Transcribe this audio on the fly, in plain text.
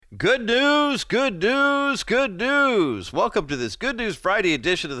Good news, good news, good news. Welcome to this Good News Friday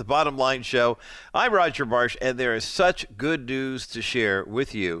edition of the Bottom Line Show. I'm Roger Marsh, and there is such good news to share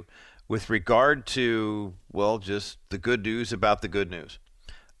with you with regard to, well, just the good news about the good news.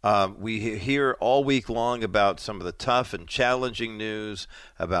 We hear all week long about some of the tough and challenging news,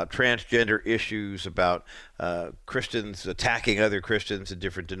 about transgender issues, about Christians attacking other Christians in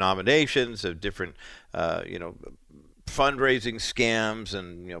different denominations, of different, fundraising scams,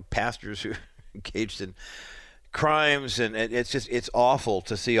 and pastors who are engaged in crimes, and it's awful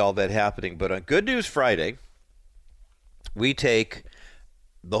to see all that happening. But on Good News Friday, we take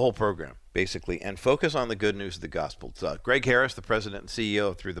the whole program basically and focus on the good news of the gospel. Gregg Harris, the president and CEO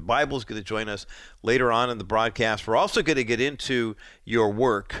of Thru the Bible, is going to join us later on in the broadcast. We're also going to get into your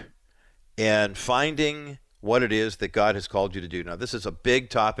work and finding what it is that God has called you to do. Now, this is a big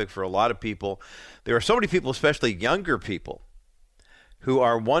topic for a lot of people. There are so many people, especially younger people, who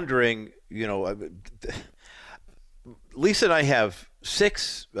are wondering, Lisa and I have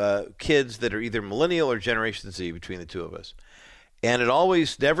 6 kids that are either millennial or Generation Z between the two of us. And it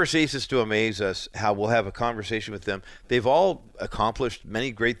always never ceases to amaze us how we'll have a conversation with them. They've all accomplished many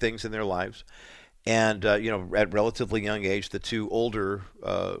great things in their lives. And, at relatively young age, the 2 older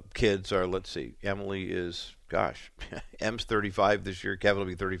kids are, let's see, Emily is, M's 35 this year. Kevin will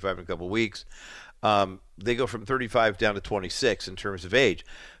be 35 in a couple of weeks. They go from 35 down to 26 in terms of age.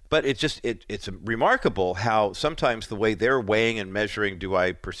 But it's remarkable how sometimes the way they're weighing and measuring, do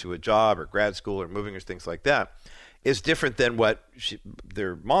I pursue a job or grad school or moving or things like that, is different than what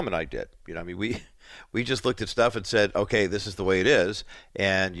their mom and I did. We just looked at stuff and said, okay, this is the way it is,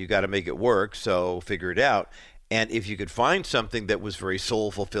 and you got to make it work, so figure it out. And if you could find something that was very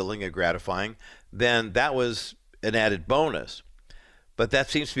soul-fulfilling and gratifying, then that was an added bonus. But that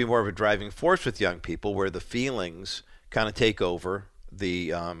seems to be more of a driving force with young people, where the feelings kind of take over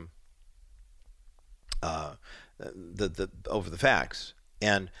over the facts.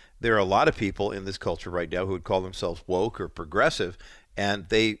 And there are a lot of people in this culture right now who would call themselves woke or progressive, and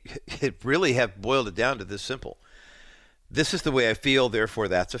they really have boiled it down to this simple. This is the way I feel, therefore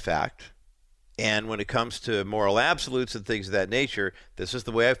that's a fact. And when it comes to moral absolutes and things of that nature, this is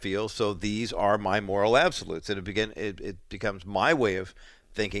the way I feel, so these are my moral absolutes. And it becomes my way of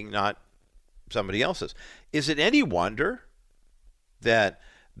thinking, not somebody else's. Is it any wonder that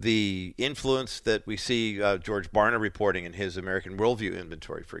the influence that we see George Barna reporting in his American Worldview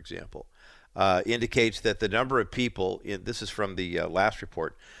Inventory, for example, indicates that the number of people, this is from the last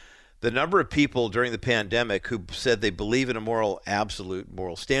report, the number of people during the pandemic who said they believe in a moral absolute,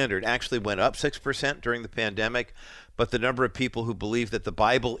 moral standard, actually went up 6% during the pandemic, but the number of people who believe that the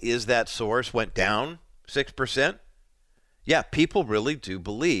Bible is that source went down 6%. Yeah, people really do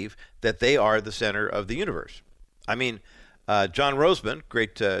believe that they are the center of the universe. I mean, John Roseman,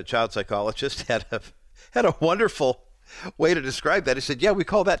 great child psychologist, had a wonderful way to describe that. He said, yeah, we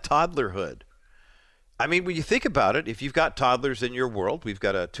call that toddlerhood. I mean, when you think about it, if you've got toddlers in your world, we've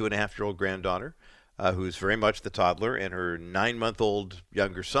got a 2.5-year-old granddaughter who's very much the toddler, and her 9-month-old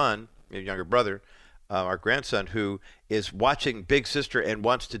younger brother, our grandson, who is watching Big Sister and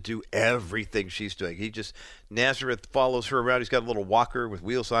wants to do everything she's doing. Nazareth follows her around. He's got a little walker with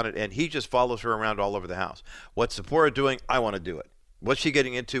wheels on it, and he just follows her around all over the house. What's Sephora doing? I want to do it. What's she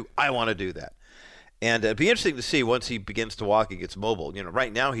getting into? I want to do that. And it'd be interesting to see once he begins to walk and gets mobile.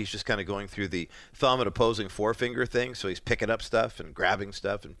 Right now he's just kind of going through the thumb and opposing forefinger thing. So he's picking up stuff and grabbing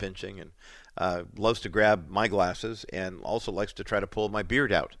stuff and pinching, and loves to grab my glasses and also likes to try to pull my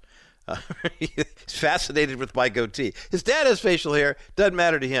beard out. He's fascinated with my goatee. His dad has facial hair. Doesn't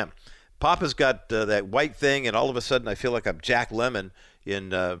matter to him. Papa's got that white thing, and all of a sudden I feel like I'm Jack Lemmon in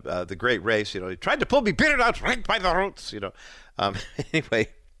The Great Race. He tried to pull me beard out right by the roots. Anyway.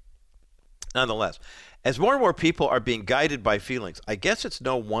 Nonetheless, as more and more people are being guided by feelings, I guess it's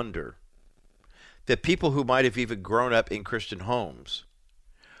no wonder that people who might have even grown up in Christian homes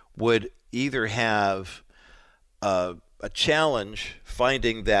would either have a challenge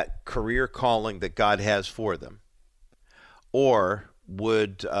finding that career calling that God has for them, or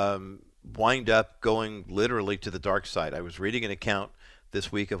would wind up going literally to the dark side. I was reading an account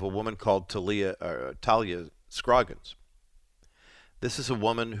this week of a woman called Talia Scroggins. This is a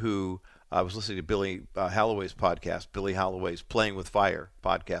woman who I was listening to Billy Halloway's podcast, Billy Halloway's Playing with Fire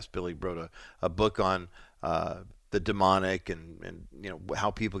podcast. Billy wrote a book on the demonic and how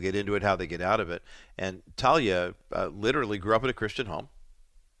people get into it, how they get out of it. And Talia literally grew up in a Christian home.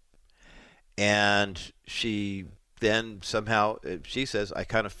 And she then somehow, she says, I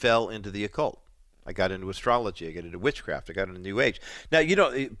kind of fell into the occult. I got into astrology. I got into witchcraft. I got into New Age. Now,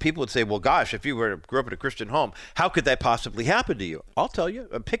 people would say, well, gosh, if you grew up in a Christian home, how could that possibly happen to you? I'll tell you.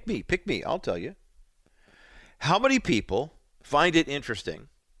 Pick me. I'll tell you. How many people find it interesting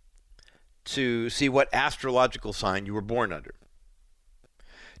to see what astrological sign you were born under?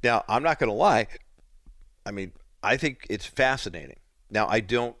 Now, I'm not going to lie. I mean, I think it's fascinating. Now, I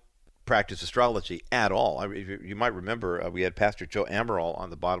don't practice astrology at all. You might remember we had Pastor Joe Amaral on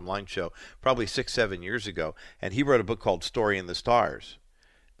the Bottom Line show probably 6-7 years ago, and he wrote a book called Story in the Stars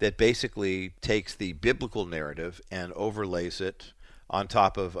that basically takes the biblical narrative and overlays it on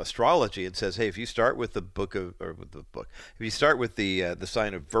top of astrology and says, hey, if you start with if you start with the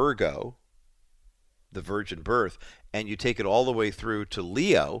sign of Virgo, the virgin birth, and you take it all the way through to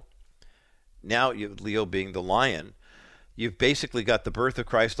Leo, now Leo being the lion, you've basically got the birth of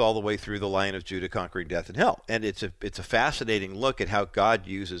Christ all the way through the Lion of Judah conquering death and hell. And it's a fascinating look at how God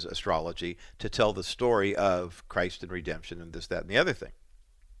uses astrology to tell the story of Christ and redemption and this, that, and the other thing.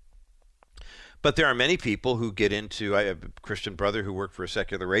 But there are many people who get into, I have a Christian brother who worked for a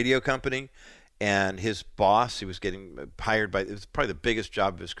secular radio company, and his boss, he was getting hired by, it was probably the biggest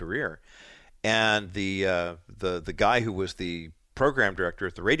job of his career. And the guy who was the program director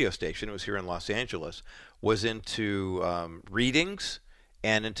at the radio station, it was here in Los Angeles, was into readings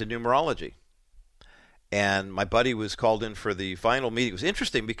and into numerology. And my buddy was called in for the final meeting. It was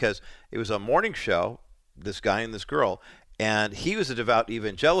interesting because it was a morning show, this guy and this girl, and he was a devout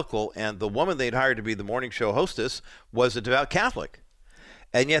evangelical, and the woman they'd hired to be the morning show hostess was a devout Catholic.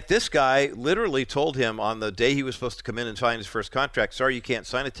 And yet this guy literally told him on the day he was supposed to come in and sign his first contract, sorry, you can't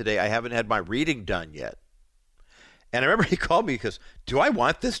sign it today. I haven't had my reading done yet. And I remember he called me because, do I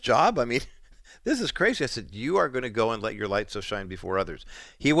want this job? I mean, this is crazy. I said, you are going to go and let your light so shine before others.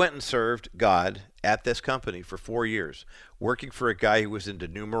 He went and served God at this company for 4 years, working for a guy who was into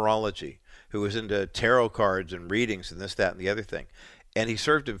numerology, who was into tarot cards and readings and this, that, and the other thing. And he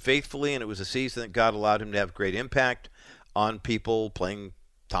served him faithfully, and it was a season that God allowed him to have great impact on people, playing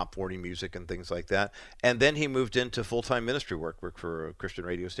top 40 music and things like that. And then he moved into full-time ministry worked for a Christian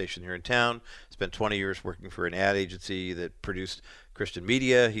radio station here in town, spent 20 years working for an ad agency that produced Christian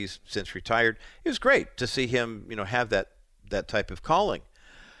media. He's since retired. It was great to see him, have that type of calling.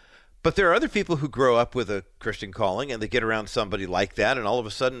 But there are other people who grow up with a Christian calling, and they get around somebody like that, and all of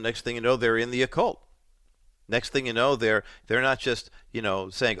a sudden, next thing you know, they're in the occult. Next thing you know, they're not just,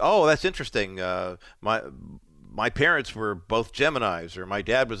 saying, oh, that's interesting. My parents were both Geminis, or my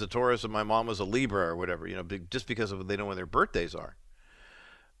dad was a Taurus and my mom was a Libra, or whatever, just because of they know when their birthdays are.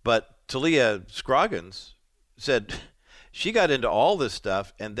 But Talia Scroggins said she got into all this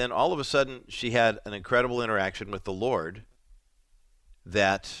stuff, and then all of a sudden she had an incredible interaction with the Lord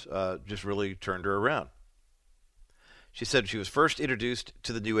that just really turned her around. She said she was first introduced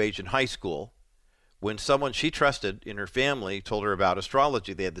to the New Age in high school when someone she trusted in her family told her about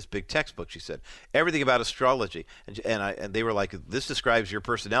astrology. They had this big textbook, she said, everything about astrology. And they were like, this describes your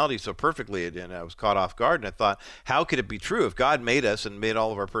personality so perfectly. And I was caught off guard, and I thought, how could it be true? If God made us and made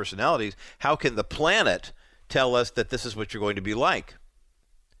all of our personalities, how can the planet tell us that this is what you're going to be like?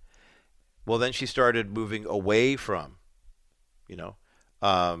 Well, then she started moving away from,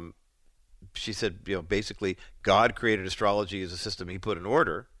 she said, basically, God created astrology as a system he put in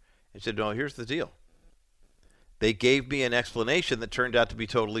order. And she said, no, here's the deal. They gave me an explanation that turned out to be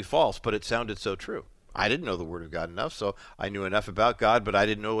totally false, but it sounded so true. I didn't know the Word of God enough, so I knew enough about God, but I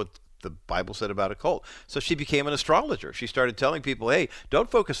didn't know what the Bible said about occult. So she became an astrologer. She started telling people, hey, don't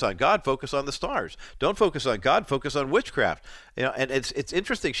focus on God, focus on the stars. Don't focus on God, focus on witchcraft. And it's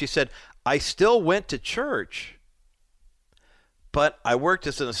interesting. She said, I still went to church, but I worked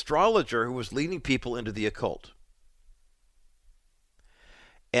as an astrologer who was leading people into the occult.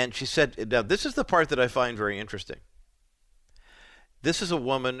 And she said, now this is the part that I find very interesting. This is a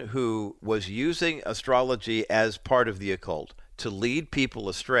woman who was using astrology as part of the occult to lead people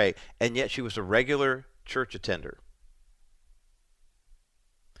astray, and yet she was a regular church attender.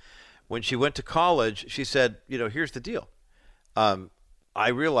 When she went to college, she said, here's the deal. I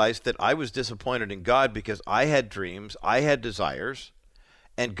realized that I was disappointed in God because I had dreams, I had desires,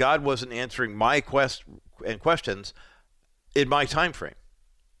 and God wasn't answering my questions in my time frame.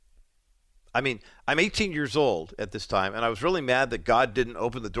 I mean, I'm 18 years old at this time, and I was really mad that God didn't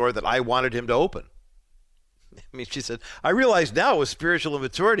open the door that I wanted him to open. I mean, she said, I realize now it was spiritual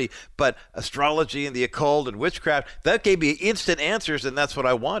immaturity, but astrology and the occult and witchcraft, that gave me instant answers, and that's what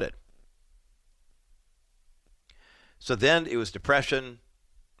I wanted. So then it was depression,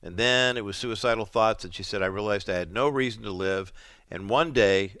 and then it was suicidal thoughts, and she said, I realized I had no reason to live, and one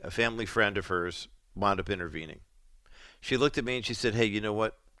day, a family friend of hers wound up intervening. She looked at me and she said, hey, you know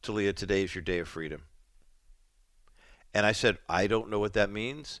what? Talia, today is your day of freedom. And I said, I don't know what that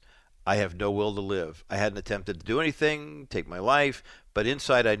means. I have no will to live. I hadn't attempted to do anything, take my life, but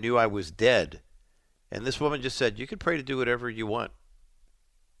inside I knew I was dead. And this woman just said, you can pray to do whatever you want.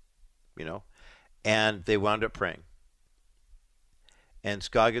 And they wound up praying. And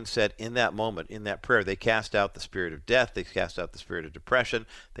Scoggins said in that moment, in that prayer, they cast out the spirit of death, they cast out the spirit of depression,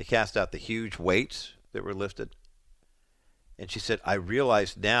 they cast out the huge weights that were lifted. And she said, I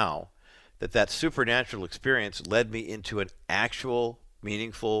realize now that supernatural experience led me into an actual,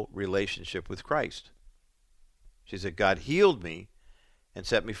 meaningful relationship with Christ. She said, God healed me and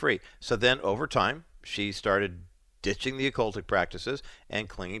set me free. So then over time, she started ditching the occultic practices and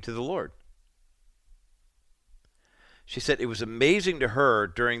clinging to the Lord. She said it was amazing to her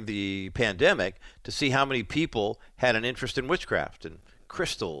during the pandemic to see how many people had an interest in witchcraft and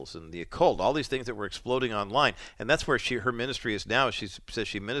crystals and the occult, all these things that were exploding online. And that's where her ministry is now. She says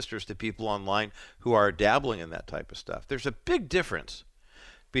she ministers to people online who are dabbling in that type of stuff. There's a big difference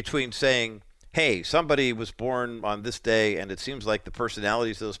between saying, hey, somebody was born on this day and it seems like the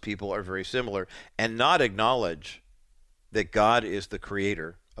personalities of those people are very similar, and not acknowledge that God is the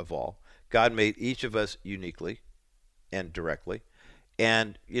creator of all. God made each of us uniquely and directly.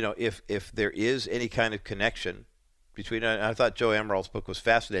 And, if there is any kind of connection between, I thought Joe Amaril's book was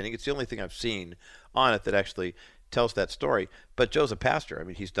fascinating. It's the only thing I've seen on it that actually tells that story. But Joe's a pastor. I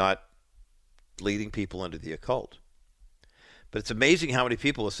mean, he's not leading people into the occult. But it's amazing how many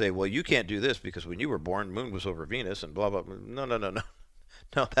people will say, well, you can't do this because when you were born, moon was over Venus and blah, blah, blah. No.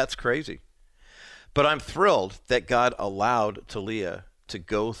 No, that's crazy. But I'm thrilled that God allowed Talia to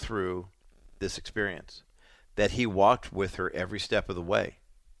go through this experience, that he walked with her every step of the way.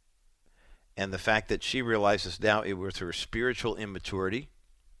 And the fact that she realizes now it was her spiritual immaturity,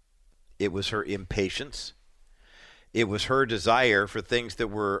 it was her impatience, it was her desire for things that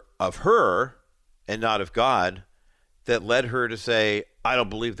were of her and not of God that led her to say, I don't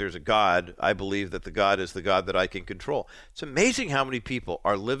believe there's a God. I believe that the God is the God that I can control. It's amazing how many people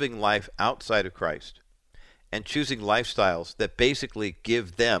are living life outside of Christ and choosing lifestyles that basically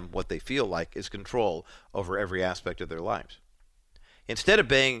give them what they feel like is control over every aspect of their lives. Instead of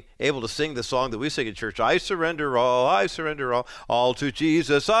being able to sing the song that we sing in church, I surrender all to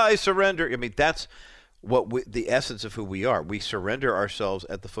Jesus, I surrender. I mean, that's the essence of who we are. We surrender ourselves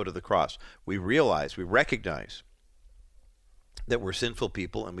at the foot of the cross. We recognize that we're sinful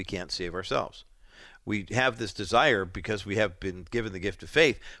people and we can't save ourselves. We have this desire, because we have been given the gift of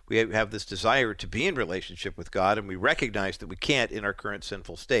faith, we have this desire to be in relationship with God, and we recognize that we can't in our current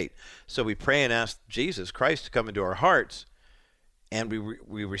sinful state. So we pray and ask Jesus Christ to come into our hearts, and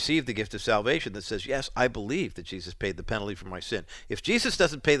we receive the gift of salvation that says, yes, I believe that Jesus paid the penalty for my sin. If Jesus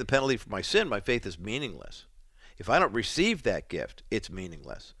doesn't pay the penalty for my sin, my faith is meaningless. If I don't receive that gift, it's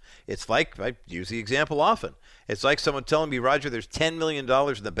meaningless. It's like, I use the example often, it's like someone telling me, Roger, there's $10 million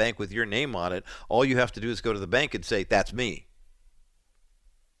in the bank with your name on it. All you have to do is go to the bank and say, that's me.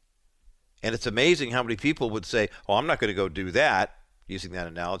 And it's amazing how many people would say, oh, I'm not going to go do that, using that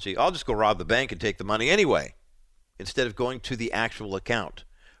analogy. I'll just go rob the bank and take the money anyway, instead of going to the actual account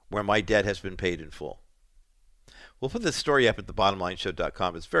where my debt has been paid in full. We'll put this story up at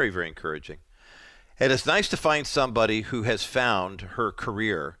thebottomlineshow.com. It's very, very encouraging. And it's nice to find somebody who has found her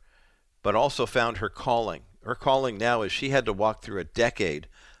career, but also found her calling. Her calling now is she had to walk through a decade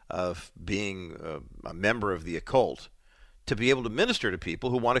of being a member of the occult to be able to minister to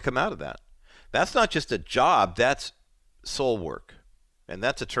people who want to come out of that. That's not just a job, that's soul work. And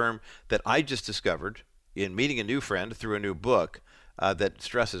that's a term that I just discovered in meeting a new friend through a new book that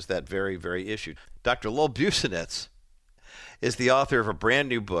stresses that very, very issue. Dr. Lowell Busenitz is the author of a brand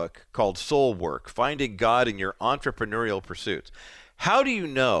new book called Soul Work, Finding God in Your Entrepreneurial Pursuits. How do you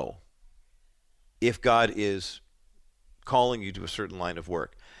know if God is calling you to a certain line of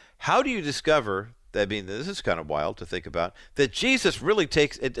work? How do you discover, I mean, this is kind of wild to think about, that Jesus really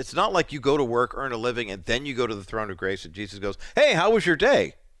takes, it's not like you go to work, earn a living, and then you go to the throne of grace and Jesus goes, hey, how was your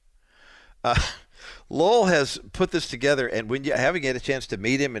day? Lowell has put this together, and when you having had a chance to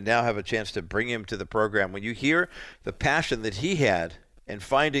meet him and now have a chance to bring him to the program, when you hear the passion that he had and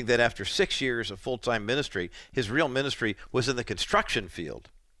finding that after 6 years of full-time ministry, his real ministry was in the construction field,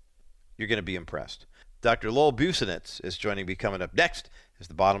 you're going to be impressed. Dr. Lowell Busenitz is joining me coming up next as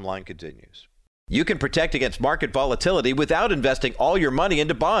the bottom line continues. You can protect against market volatility without investing all your money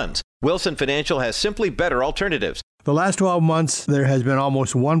into bonds. Wilson Financial has simply better alternatives. The last 12 months, there has been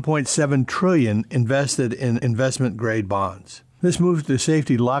almost $1.7 trillion invested in investment-grade bonds. This move to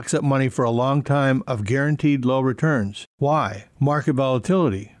safety locks up money for a long time of guaranteed low returns. Why? Market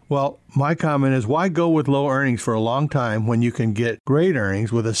volatility. Well, my comment is, why go with low earnings for a long time when you can get great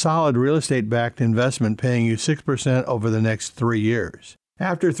earnings with a solid real estate-backed investment paying you 6% over the next 3 years?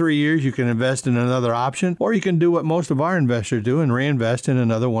 After 3 years, you can invest in another option, or you can do what most of our investors do and reinvest in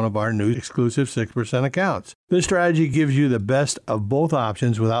another one of our new exclusive 6% accounts. This strategy gives you the best of both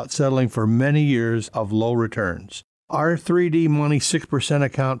options without settling for many years of low returns. Our 3D Money 6%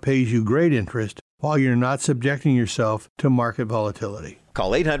 account pays you great interest while you're not subjecting yourself to market volatility.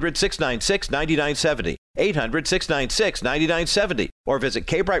 Call 800-696-9970, 800-696-9970, or visit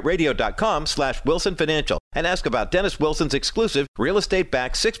kbrightradio.com/Wilson Financial and ask about Dennis Wilson's exclusive real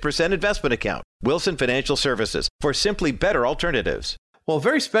estate-backed 6% investment account. Wilson Financial Services, for simply better alternatives. Well, a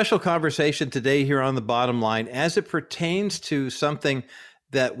very special conversation today here on The Bottom Line as it pertains to something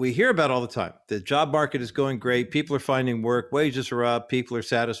that we hear about all the time. The job market is going great. People are finding work. Wages are up. People are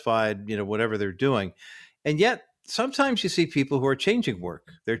satisfied, whatever they're doing. And yet, sometimes you see people who are changing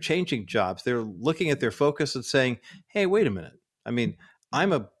work. They're changing jobs. They're looking at their focus and saying, hey, wait a minute. I mean,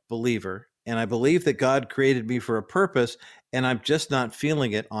 I'm a believer, and I believe that God created me for a purpose, and I'm just not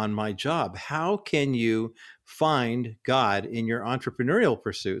feeling it on my job. How can you find God in your entrepreneurial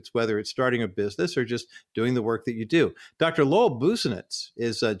pursuits, whether it's starting a business or just doing the work that you do? Dr. Lowell Busenitz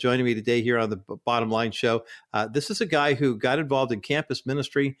is joining me today here on the Bottom Line Show. This is a guy who got involved in campus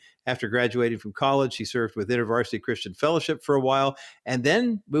ministry after graduating from college. He served with InterVarsity Christian Fellowship for a while and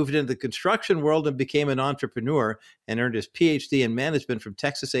then moved into the construction world and became an entrepreneur and earned his PhD in management from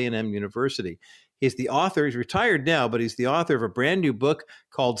Texas A&M University. He's the author, he's retired now, but he's the author of a brand new book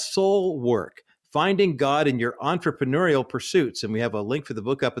called Soul Work: Finding God in Your Entrepreneurial Pursuits. And we have a link for the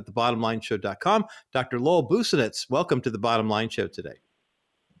book up at thebottomlineshow.com. Dr. Lowell Busenitz, welcome to the Bottom Line Show today.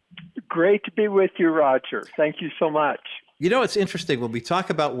 Great to be with you, Roger. Thank you so much. It's interesting. When we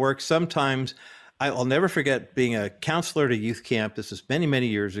talk about work, sometimes I'll never forget being a counselor at a youth camp. This is many, many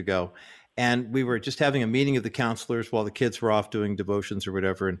years ago. And we were just having a meeting of the counselors while the kids were off doing devotions or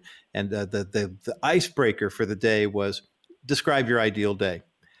whatever. And the icebreaker for the day was, describe your ideal day.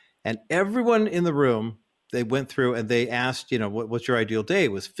 And everyone in the room, they went through and they asked, what's your ideal day?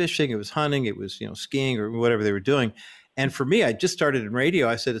 It was fishing, it was hunting, it was, skiing or whatever they were doing. And for me, I just started in radio.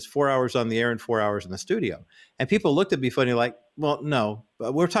 I said, it's 4 hours on the air and 4 hours in the studio. And people looked at me funny, like, well, no,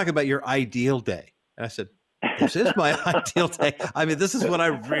 but we're talking about your ideal day. And I said, this is my ideal day. I mean, this is what I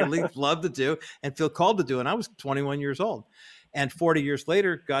really love to do and feel called to do. And I was 21 years old. And 40 years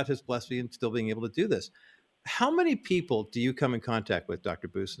later, God has blessed me in still being able to do this. How many people do you come in contact with, Dr.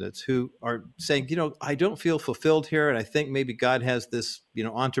 Busenitz, who are saying, I don't feel fulfilled here, and I think maybe God has this,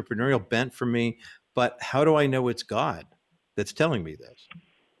 entrepreneurial bent for me, but how do I know it's God that's telling me this?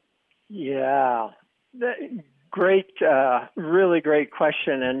 Yeah, great, really great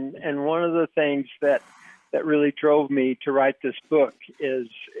question. And one of the things that really drove me to write this book is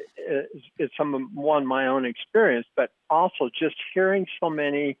my own experience, but also just hearing so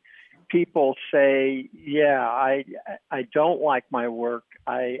many people say, yeah, I don't like my work.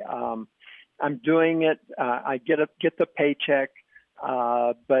 I'm doing it. I get the paycheck.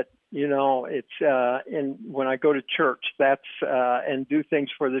 But it's, and when I go to church, that's, and do things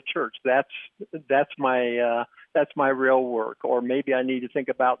for the church, that's my real work. Or maybe I need to think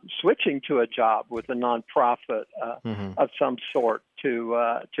about switching to a job with a nonprofit, of some sort to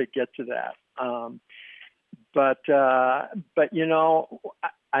get to that.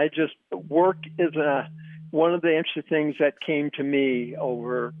 I just, work is one of the interesting things that came to me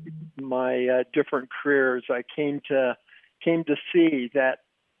over my different careers. I came to see that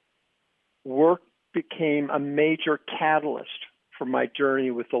work became a major catalyst for my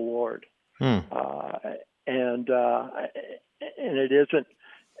journey with the Lord. And it isn't,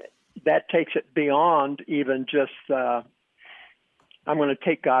 that takes it beyond even just, I'm going to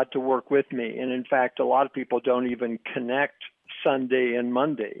take God to work with me. And in fact, a lot of people don't even connect Sunday and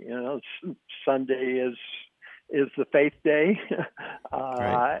Monday. Sunday is the faith day,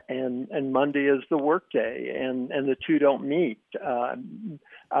 right. and Monday is the work day, and the two don't meet.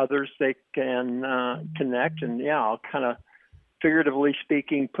 Others, they can connect, and I'll kind of, figuratively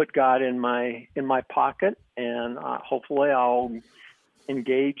speaking, put God in my pocket, and hopefully I'll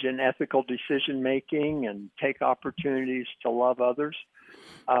engage in ethical decision making and take opportunities to love others,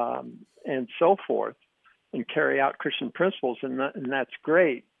 and so forth, and carry out Christian principles, and that's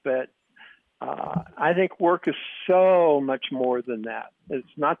great. But I think work is so much more than that.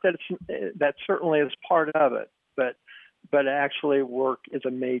 It's not that that certainly is part of it, but actually work is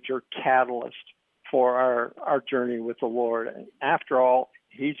a major catalyst for our journey with the Lord. After all,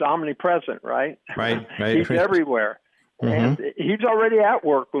 He's omnipresent, right? Right. He's everywhere. And he's already at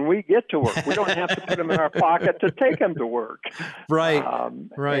work when we get to work. We don't have to put him in our pocket to take him to work. Right.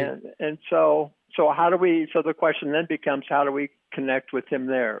 Right. And so how do we? So the question then becomes, how do we connect with him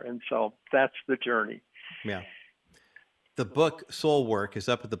there? And so that's the journey. Yeah. The book Soul Work is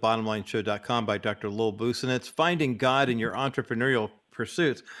up at thebottomlineshow.com by Dr. Lowell Busenitz, Finding God in Your Entrepreneurial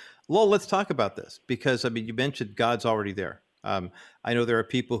Pursuits. Lowell, let's talk about this because, I mean, you mentioned God's already there. I know there are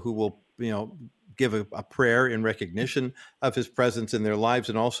people who will, give a prayer in recognition of his presence in their lives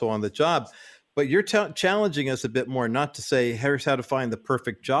and also on the job. But you're challenging us a bit more, not to say, here's how to find the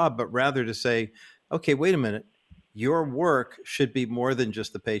perfect job, but rather to say, okay, wait a minute. Your work should be more than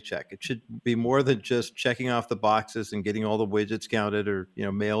just the paycheck. It should be more than just checking off the boxes and getting all the widgets counted or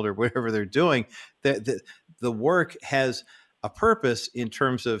mailed or whatever they're doing. The work has a purpose in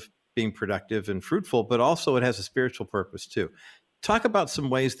terms of being productive and fruitful, but also it has a spiritual purpose too. Talk about some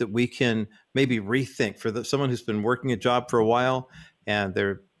ways that we can maybe rethink for someone who's been working a job for a while and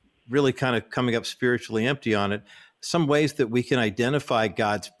they're really kind of coming up spiritually empty on it. Some ways that we can identify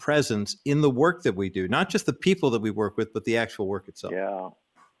God's presence in the work that we do, not just the people that we work with, but the actual work itself.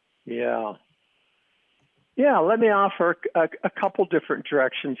 Yeah. Let me offer a couple different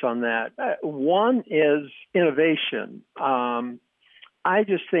directions on that. One is innovation. I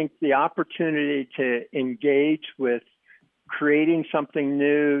just think the opportunity to engage with creating something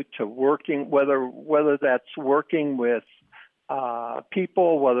new, to working, whether that's working with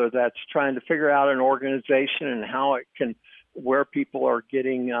people, whether that's trying to figure out an organization and how it can, where people are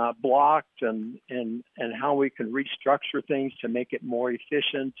getting blocked and how we can restructure things to make it more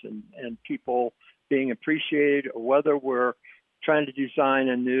efficient and people being appreciated, or whether we're trying to design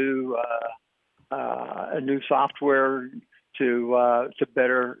a new software to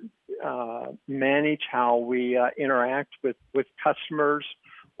better manage how we interact with customers,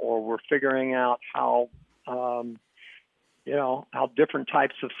 or we're figuring out how different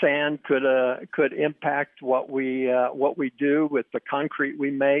types of sand could impact what we do with the concrete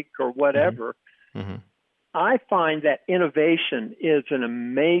we make or whatever. Mm-hmm. I find that innovation is an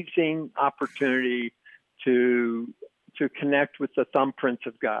amazing opportunity to connect with the thumbprints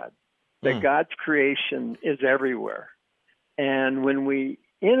of God. That God's creation is everywhere. And when we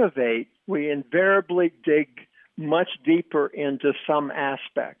innovate, we invariably dig much deeper into some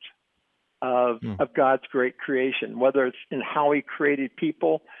aspect of God's great creation, whether it's in how he created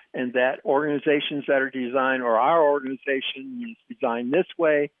people and that organizations that are designed, or our organization is designed this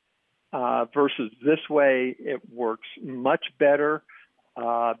way versus this way, it works much better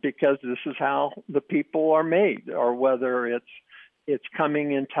because this is how the people are made, or whether it's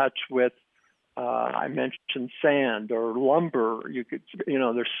coming in touch with I mentioned sand or lumber.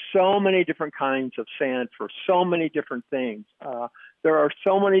 There's so many different kinds of sand for so many different things. There are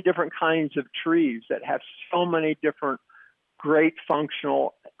so many different kinds of trees that have so many different great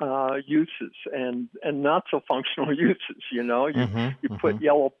functional uses and not so functional uses. You put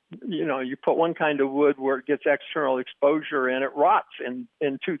you put one kind of wood where it gets external exposure and it rots in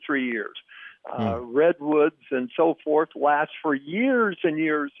 2-3 years. Redwoods and so forth last for years and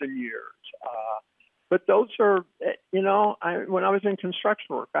years and years. But those are, when I was in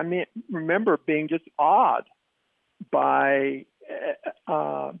construction work, I remember being just awed by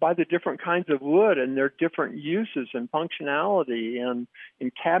the different kinds of wood and their different uses and functionality, and in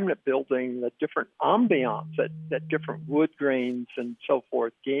cabinet building, the different ambiance that different wood grains and so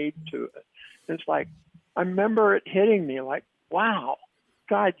forth gave to it. And it's like, I remember it hitting me like, wow,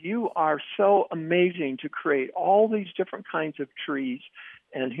 God, you are so amazing to create all these different kinds of trees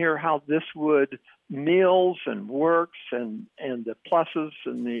and hear how this wood mills and works and the pluses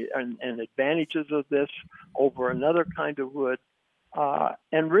and advantages of this over another kind of wood.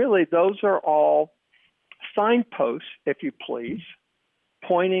 And really, those are all signposts, if you please,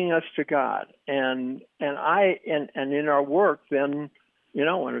 pointing us to God. And in our work, then, when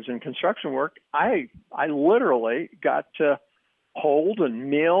I was in construction work, I literally got to hold and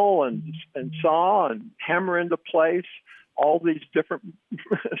mill and saw and hammer into place all these different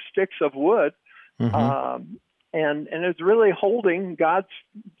sticks of wood. And it's really holding God's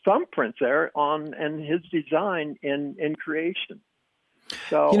thumbprint there and his design in creation.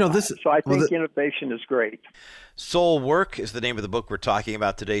 So, I think innovation is great. Soul Work is the name of the book we're talking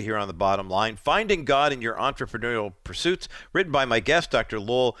about today here on The Bottom Line. Finding God in Your Entrepreneurial Pursuits, written by my guest, Dr.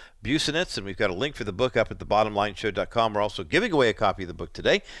 Lowell Busenitz, and we've got a link for the book up at thebottomlineshow.com. We're also giving away a copy of the book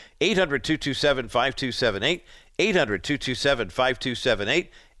today. 800-227-5278, 800-227-5278,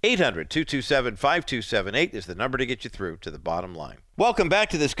 800-227-5278 is the number to get you through to the bottom line. Welcome back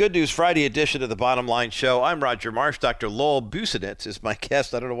to this Good News Friday edition of the Bottom Line Show. I'm Roger Marsh. Dr. Lowell Busenitz is my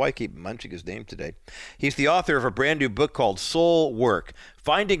guest. I don't know why I keep munching his name today. He's the author of a brand new book called Soul Work,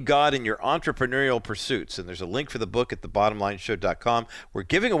 Finding God in Your Entrepreneurial Pursuits. And there's a link for the book at thebottomlineshow.com. We're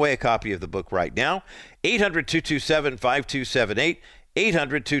giving away a copy of the book right now. 800-227-5278.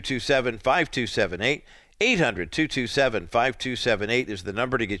 800-227-5278. 800-227-5278 is the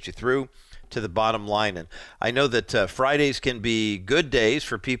number to get you through to the bottom line. And I know that Fridays can be good days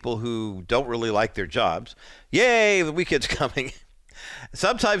for people who don't really like their jobs. Yay, the weekend's coming.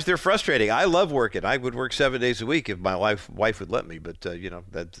 Sometimes they're frustrating. I love working. I would work 7 days a week if my wife would let me. But,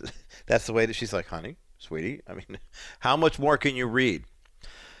 that's the way that she's like, honey, sweetie, I mean, how much more can you read?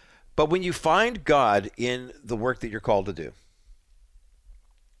 But when you find God in the work that you're called to do,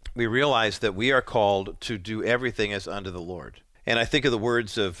 we realize that we are called to do everything as unto the Lord. And I think of the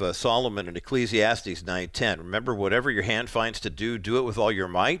words of Solomon in Ecclesiastes 9:10. Remember, whatever your hand finds to do, do it with all your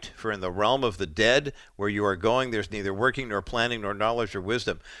might. For in the realm of the dead, where you are going, there's neither working nor planning nor knowledge or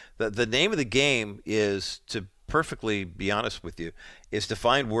wisdom. The name of the game is, to perfectly be honest with you, is to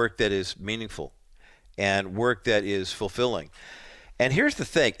find work that is meaningful and work that is fulfilling. And here's the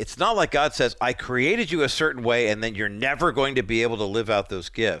thing. It's not like God says, I created you a certain way, and then you're never going to be able to live out those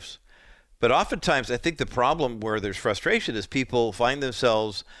gifts. But oftentimes, I think the problem where there's frustration is people find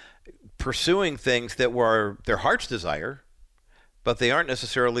themselves pursuing things that were their heart's desire, but they aren't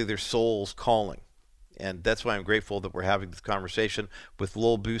necessarily their soul's calling. And that's why I'm grateful that we're having this conversation with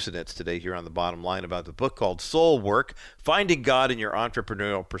Lowell Busenitz today here on the Bottom Line about the book called Soul Work, Finding God in Your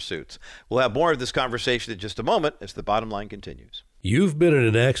Entrepreneurial Pursuits. We'll have more of this conversation in just a moment as the Bottom Line continues. You've been in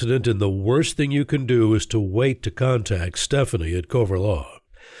an accident, and the worst thing you can do is to wait to contact Stephanie at Cover Law.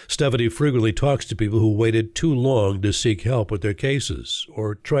 Stephanie frequently talks to people who waited too long to seek help with their cases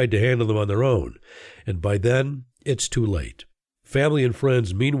or tried to handle them on their own, and by then, it's too late. Family and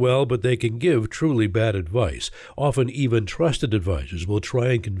friends mean well, but they can give truly bad advice. Often even trusted advisors will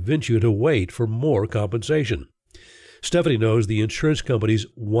try and convince you to wait for more compensation. Stephanie knows the insurance companies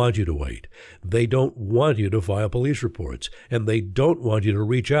want you to wait. They don't want you to file police reports, and they don't want you to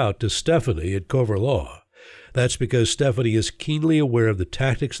reach out to Stephanie at Cover Law. That's because Stephanie is keenly aware of the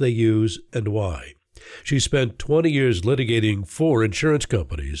tactics they use and why. She spent 20 years litigating for insurance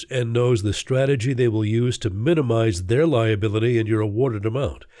companies and knows the strategy they will use to minimize their liability and your awarded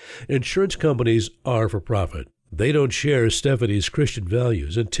amount. Insurance companies are for profit. They don't share Stephanie's Christian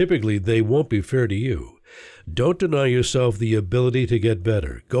values, and typically they won't be fair to you. Don't deny yourself the ability to get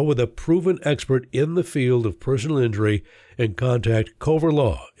better. Go with a proven expert in the field of personal injury and contact Cover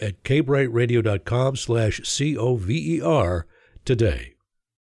Law at kbrightradio.com/COVER today.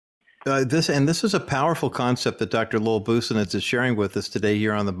 This is a powerful concept that Dr. Lowell Busenitz is sharing with us today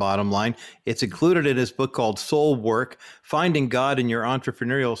here on the Bottom Line. It's included in his book called Soul Work, Finding God in Your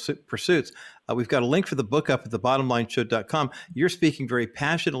Entrepreneurial Pursuits. We've got a link for the book up at thebottomlineshow.com. You're speaking very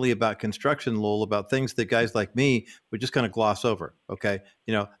passionately about construction, Lowell, about things that guys like me would just kind of gloss over. Okay,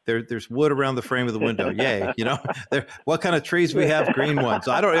 there's wood around the frame of the window. Yay, what kind of trees we have? Green ones.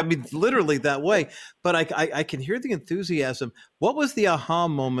 I mean, literally that way. But I can hear the enthusiasm. What was the aha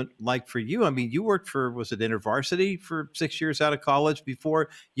moment like for you? I mean, you worked for, was it InterVarsity for 6 years out of college before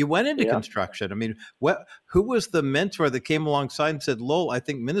you went into construction? I mean, who was the mentor that came alongside and said, Lowell, I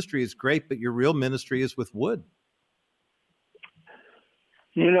think ministry is great, but your real ministry is with wood?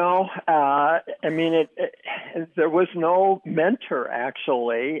 There was no mentor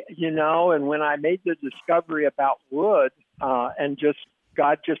actually, and when I made the discovery about wood, and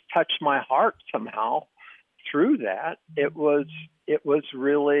God just touched my heart somehow through that, it was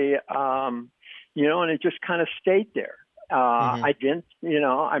really, and it just kind of stayed there. I didn't,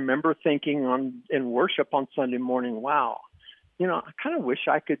 I remember thinking in worship on Sunday morning, wow, I kind of wish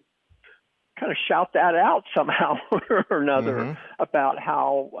I could kind of shout that out somehow or another about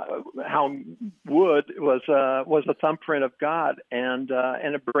how wood was a thumbprint of God, and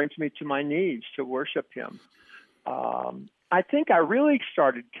it brings me to my knees to worship Him. I think I really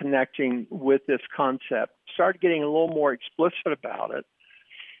started connecting with this concept, started getting a little more explicit about it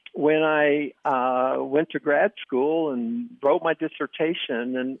when I went to grad school and wrote my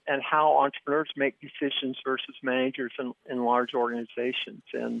dissertation and how entrepreneurs make decisions versus managers in large organizations.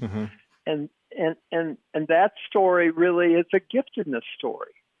 And that story really is a giftedness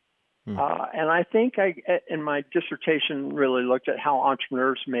story. And I think in my dissertation really looked at how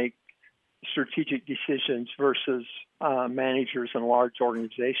entrepreneurs make strategic decisions versus managers and large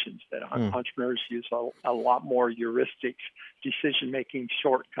organizations. That entrepreneurs use a lot more heuristics, decision-making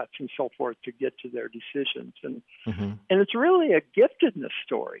shortcuts, and so forth to get to their decisions. And it's really a giftedness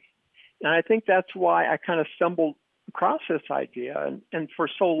story. And I think that's why I kind of stumbled across this idea. And for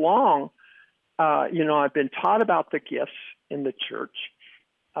so long, I've been taught about the gifts in the church,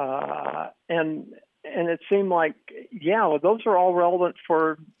 and it seemed like, those are all relevant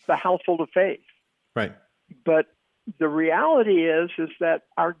for the household of faith. Right. But the reality is that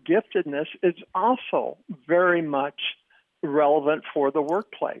our giftedness is also very much relevant for the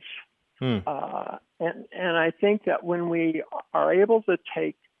workplace. And I think that when we are able to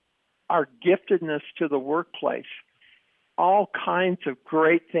take our giftedness to the workplace, all kinds of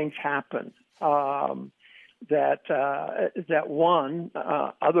great things happen.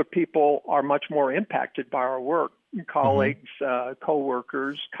 Other people are much more impacted by our work, colleagues,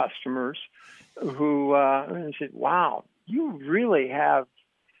 coworkers, customers, who say, "Wow, you really have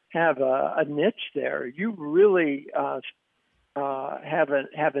a niche there. You really have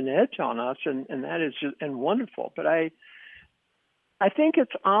an edge on us, and that is just wonderful." But I think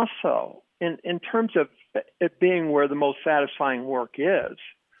it's also in terms of it being where the most satisfying work is.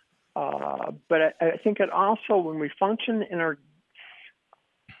 But I think it also, when we function in our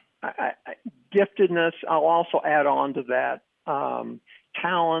giftedness, I'll also add on to that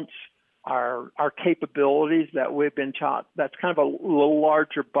talents, our capabilities that we've been taught. That's kind of a little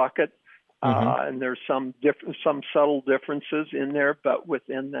larger bucket, and there's some subtle differences in there. But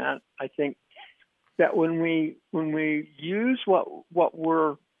within that, I think that when we use what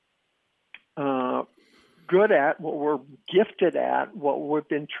we're good at, what we're gifted at, what we've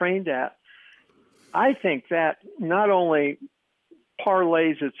been trained at, I think that not only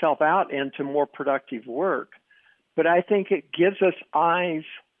parlays itself out into more productive work, but I think it gives us eyes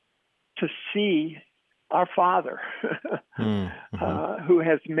to see our Father who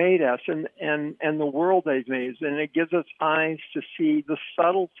has made us and the world that He's made us, and it gives us eyes to see the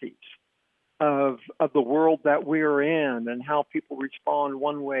subtleties of the world that we're in and how people respond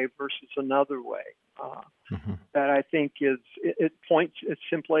one way versus another way. That I think is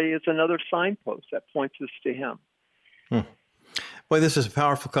another signpost that points us to Him. Boy, this is a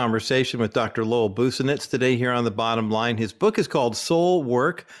powerful conversation with Dr. Lowell Busenitz today here on The Bottom Line. His book is called Soul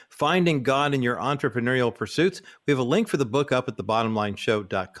Work, Finding God in Your Entrepreneurial Pursuits. We have a link for the book up at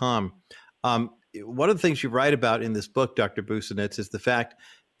thebottomlineshow.com. One of the things you write about in this book, Dr. Busenitz, is the fact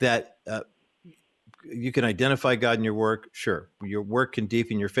that you can identify God in your work. Sure, your work can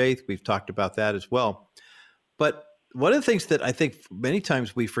deepen your faith. We've talked about that as well. But one of the things that I think many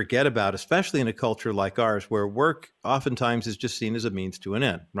times we forget about, especially in a culture like ours, where work oftentimes is just seen as a means to an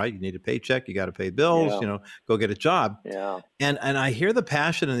end, right? You need a paycheck, you got to pay bills, go get a job. Yeah. And I hear the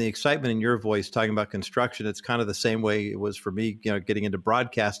passion and the excitement in your voice talking about construction. It's kind of the same way it was for me, getting into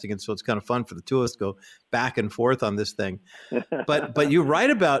broadcasting. And so it's kind of fun for the two of us to go back and forth on this thing. But you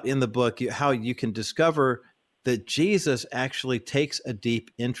write about in the book how you can discover that Jesus actually takes a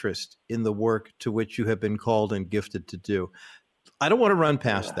deep interest in the work to which you have been called and gifted to do. I don't want to run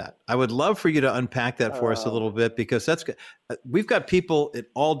past that. I would love for you to unpack that for us a little bit, because we've got people in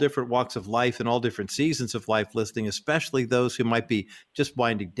all different walks of life and all different seasons of life listening, especially those who might be just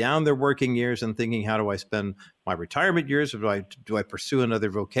winding down their working years and thinking, how do I spend my retirement years, or do I pursue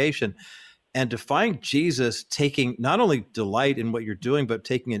another vocation? And to find Jesus taking not only delight in what you're doing, but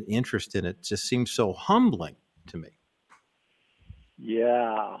taking an interest in it just seems so humbling to me.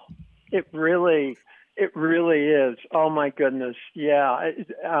 Yeah, it really is. Oh my goodness. Yeah.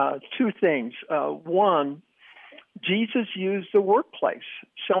 Two things. One, Jesus used the workplace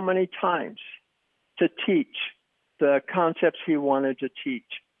so many times to teach the concepts He wanted to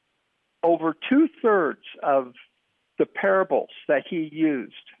teach. Over 2/3 of the parables that He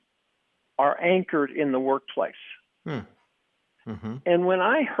used are anchored in the workplace. And when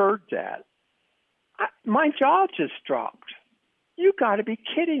I heard that, my jaw just dropped. You got to be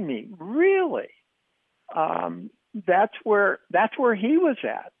kidding me. Really? That's where He was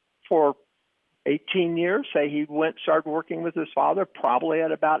at for 18 years. Say he started working with His Father probably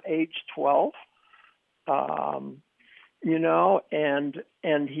at about age 12. And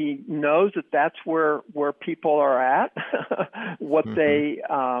He knows that that's where people are at,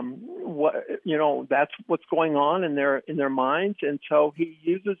 that's what's going on in their minds. And so He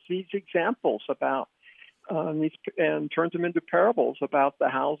uses these examples about, and turns them into parables about the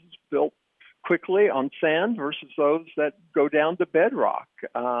houses built quickly on sand versus those that go down to bedrock,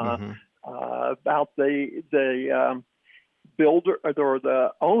 about the builder or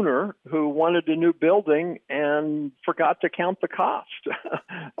the owner who wanted a new building and forgot to count the cost,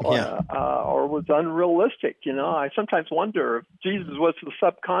 or was unrealistic. I sometimes wonder if Jesus was the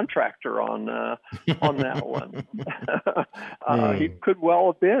subcontractor on that one. He could well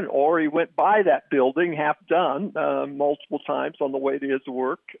have been, or he went by that building half done multiple times on the way to his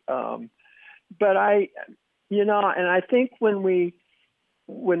work. But and I think when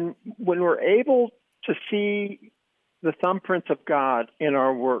we're able to see the thumbprints of God in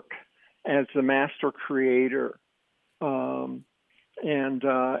our work as the master creator, and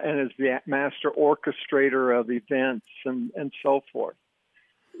as the master orchestrator of events and so forth,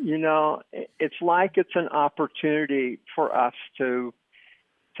 it's like it's an opportunity for us to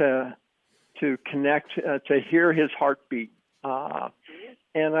connect, to hear his heartbeat. And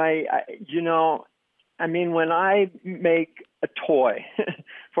when I make a toy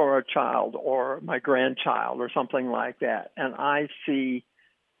for a child or my grandchild or something like that, and I see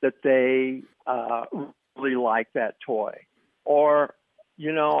that they really like that toy, or,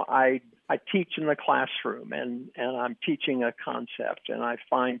 I teach in the classroom and I'm teaching a concept and I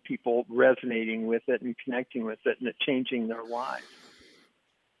find people resonating with it and connecting with it and it changing their lives.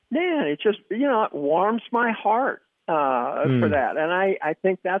 Man, it just, it warms my heart for that. And I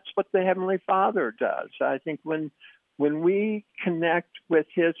think that's what the Heavenly Father does. I think when we connect with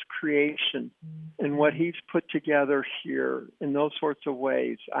his creation and what he's put together here in those sorts of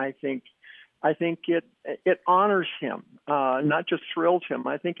ways, I think it honors him, not just thrills him.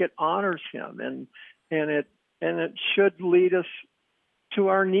 I think it honors him, and it should lead us to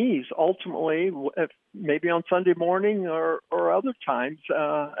our knees ultimately, maybe on Sunday morning or other times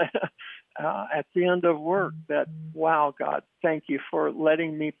at the end of work. That, wow, God, thank you for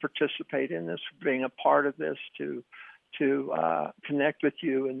letting me participate in this, for being a part of this, to connect with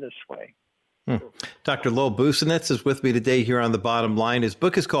you in this way. Dr. Lowell Busenitz is with me today here on The Bottom Line. His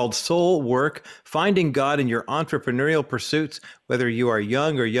book is called Soul Work, Finding God in Your Entrepreneurial Pursuits. Whether you are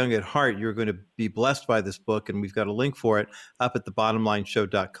young or young at heart, you're going to be blessed by this book, and we've got a link for it up at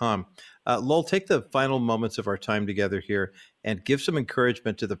thebottomlineshow.com. Lowell, take the final moments of our time together here and give some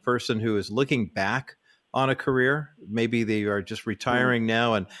encouragement to the person who is looking back on a career. Maybe they are just retiring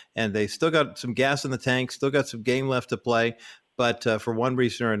now and they still got some gas in the tank, still got some game left to play. But for one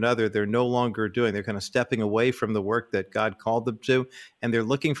reason or another, they're no longer they're kind of stepping away from the work that God called them to, and they're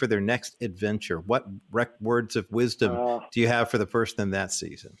looking for their next adventure. What words of wisdom do you have for the person in that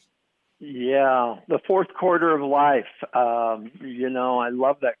season? Yeah, the fourth quarter of life. I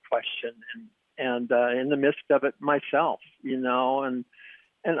love that question, and in the midst of it myself,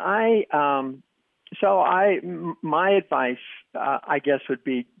 my advice, I guess, would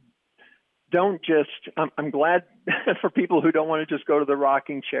be, don't just, I'm glad for people who don't want to just go to the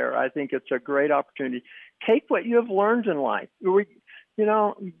rocking chair. I think it's a great opportunity. Take what you have learned in life.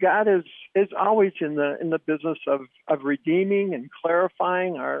 God is always in the business of redeeming and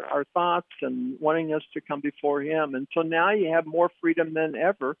clarifying our thoughts and wanting us to come before him. And so now you have more freedom than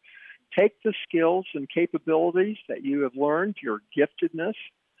ever. Take the skills and capabilities that you have learned, your giftedness,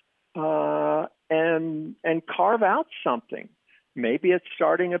 and carve out something. Maybe it's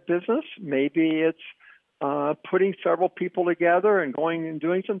starting a business. Maybe it's putting several people together and going and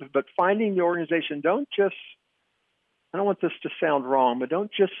doing something. But finding the organization, I don't want this to sound wrong, but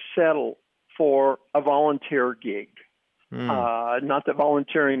don't just settle for a volunteer gig. Not that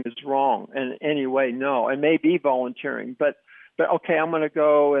volunteering is wrong in any way. No, it may be volunteering, but okay, I'm going to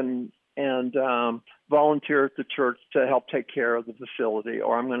go and volunteer at the church to help take care of the facility,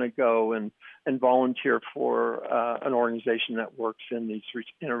 or I'm going to go and volunteer for an organization that works in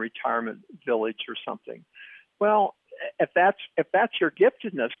a retirement village or something. Well, if that's your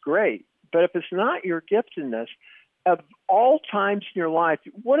giftedness, great. But if it's not your giftedness, of all times in your life,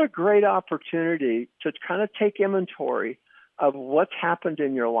 what a great opportunity to kind of take inventory of what's happened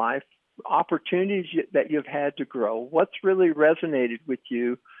in your life, opportunities that you've had to grow, what's really resonated with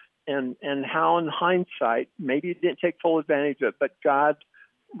you, and how in hindsight, maybe you didn't take full advantage of it, but God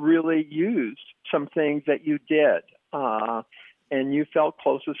really used some things that you did, and you felt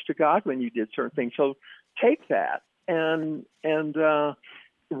closest to God when you did certain things. So take that and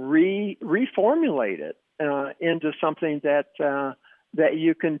reformulate it into something that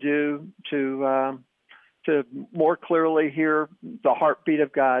you can do to more clearly hear the heartbeat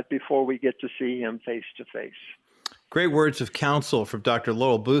of God before we get to see him face to face. Great words of counsel from Dr.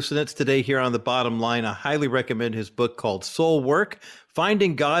 Lowell Busenitz today here on The Bottom Line. I highly recommend his book called Soul Work,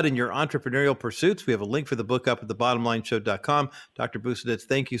 Finding God in Your Entrepreneurial Pursuits. We have a link for the book up at thebottomlineshow.com. Dr. Busenitz,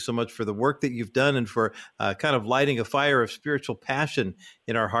 thank you so much for the work that you've done and for kind of lighting a fire of spiritual passion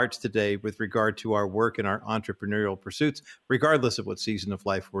in our hearts today with regard to our work and our entrepreneurial pursuits, regardless of what season of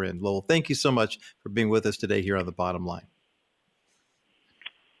life we're in. Lowell, thank you so much for being with us today here on The Bottom Line.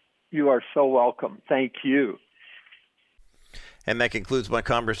 You are so welcome. Thank you. And that concludes my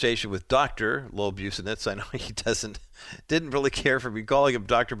conversation with Dr. Lowell Busenitz. I know he didn't really care for me calling him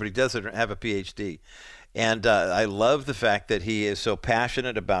doctor, but he doesn't have a PhD. And I love the fact that he is so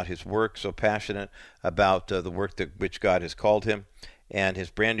passionate about his work, so passionate about the work that which God has called him. And his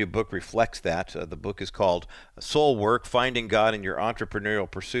brand new book reflects that. The book is called Soul Work, Finding God in Your Entrepreneurial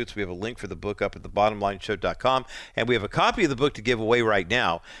Pursuits. We have a link for the book up at thebottomlineshow.com. And we have a copy of the book to give away right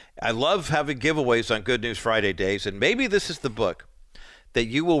now. I love having giveaways on Good News Friday days. And maybe this is the book that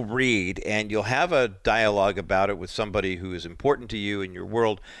you will read and you'll have a dialogue about it with somebody who is important to you in your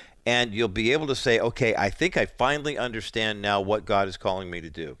world. And you'll be able to say, okay, I think I finally understand now what God is calling me to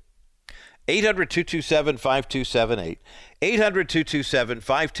do. 800-227-5278.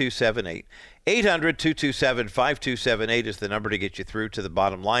 800-227-5278. 800-227-5278 is the number to get you through to the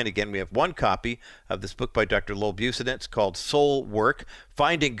bottom line. Again, we have one copy of this book by Dr. Lowell Busenitz called Soul Work,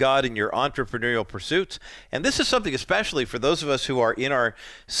 Finding God in Your Entrepreneurial Pursuits. And this is something especially for those of us who are in our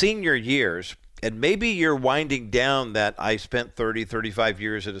senior years. And maybe you're winding down that I spent 30, 35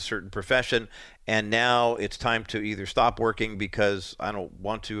 years in a certain profession, and now it's time to either stop working because I don't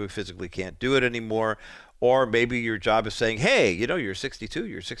want to, physically can't do it anymore, or maybe your job is saying, hey, you're 62,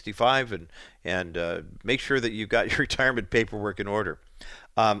 you're 65, and make sure that you've got your retirement paperwork in order.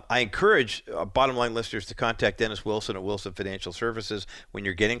 I encourage bottom line listeners to contact Dennis Wilson at Wilson Financial Services when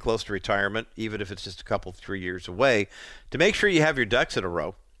you're getting close to retirement, even if it's just a couple, 3 years away, to make sure you have your ducks in a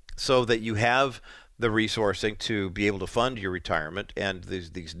row, so that you have the resourcing to be able to fund your retirement. And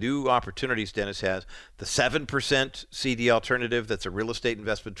these new opportunities Dennis has, the 7% CD alternative, that's a real estate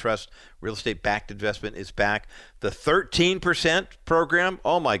investment trust, real estate backed investment, is back. The 13% program,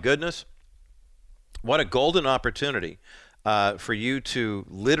 oh my goodness, what a golden opportunity for you to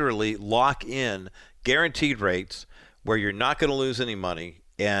literally lock in guaranteed rates where you're not going to lose any money.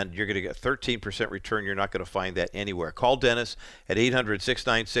 And you're going to get 13% return. You're not going to find that anywhere. Call Dennis at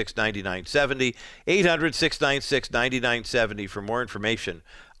 800-696-9970, 800-696-9970 for more information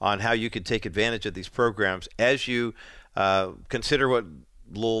on how you can take advantage of these programs as you consider what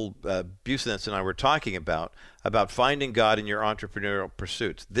Lowell Busenitz and I were talking about finding God in your entrepreneurial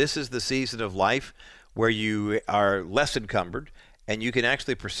pursuits. This is the season of life where you are less encumbered and you can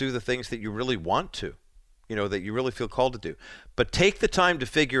actually pursue the things that you really want to. That you really feel called to do. But take the time to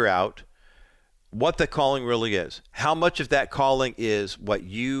figure out what the calling really is. How much of that calling is what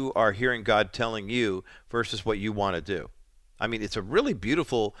you are hearing God telling you versus what you want to do. I mean, it's a really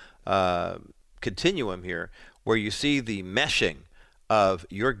beautiful continuum here where you see the meshing of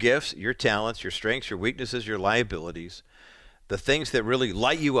your gifts, your talents, your strengths, your weaknesses, your liabilities, the things that really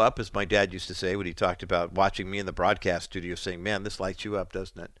light you up, as my dad used to say when he talked about watching me in the broadcast studio saying, man, this lights you up,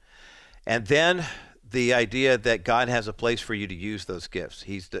 doesn't it? And then the idea that God has a place for you to use those gifts.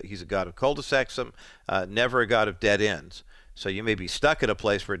 He's a God of cul-de-sacs, never a God of dead ends. So you may be stuck in a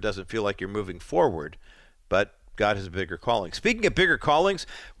place where it doesn't feel like you're moving forward, but God has a bigger calling. Speaking of bigger callings,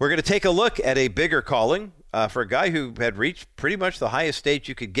 we're going to take a look at a bigger calling for a guy who had reached pretty much the highest stage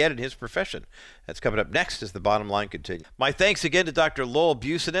you could get in his profession. That's coming up next as the bottom line continues. My thanks again to Dr. Lowell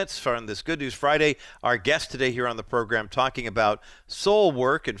Busenitz for on this Good News Friday, our guest today here on the program, talking about soul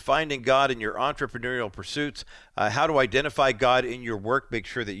work and finding God in your entrepreneurial pursuits, how to identify God in your work, make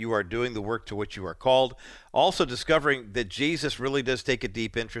sure that you are doing the work to which you are called. Also discovering that Jesus really does take a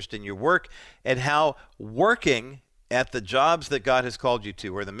deep interest in your work, and how working at the jobs that God has called you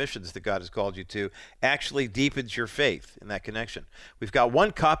to, or the missions that God has called you to, actually deepens your faith in that connection. We've got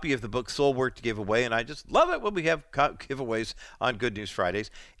one copy of the book Soul Work to give away, and I just love it when we have giveaways on Good News Fridays.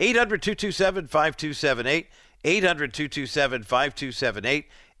 800-227-5278, 800-227-5278,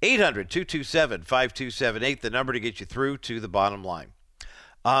 800-227-5278, the number to get you through to the bottom line.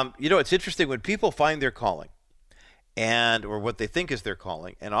 It's interesting when people find their calling, or what they think is their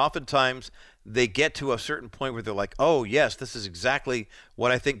calling, and oftentimes they get to a certain point where they're like, oh yes, this is exactly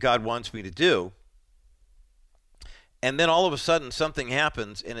what I think God wants me to do. And then all of a sudden something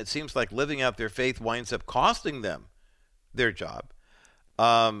happens, and it seems like living out their faith winds up costing them their job.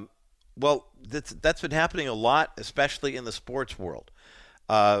 Well, that's been happening a lot, especially in the sports world.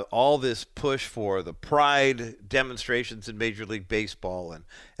 all this push for the pride demonstrations in Major League Baseball and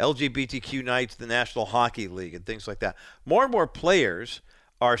LGBTQ nights in the National Hockey League and things like that. More and more players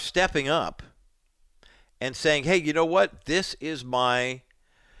are stepping up and saying, hey, you know what? This is my,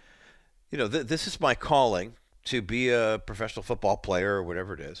 this is my calling to be a professional football player or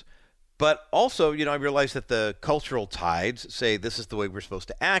whatever it is. But also, I realize that the cultural tides say this is the way we're supposed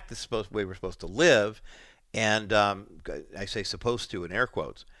to act, this is the way we're supposed to live. And I say supposed to in air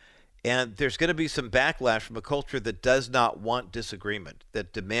quotes. And there's going to be some backlash from a culture that does not want disagreement,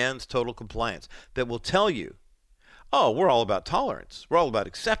 that demands total compliance, that will tell you, oh, we're all about tolerance. We're all about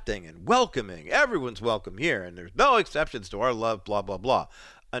accepting and welcoming. Everyone's welcome here, and there's no exceptions to our love, blah, blah, blah.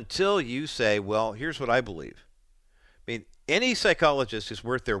 Until you say, well, here's what I believe. I mean, any psychologist who's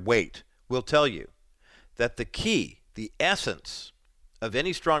worth their weight will tell you that the key, the essence of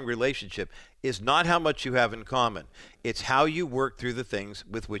any strong relationship is not how much you have in common. It's how you work through the things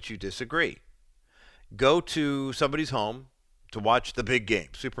with which you disagree. Go to somebody's home to watch the big game,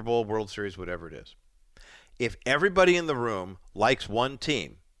 Super Bowl, World Series, whatever it is. If everybody in the room likes one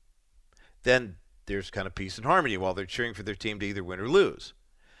team, then there's kind of peace and harmony while they're cheering for their team to either win or lose.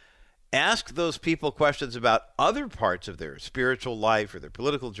 Ask those people questions about other parts of their spiritual life or their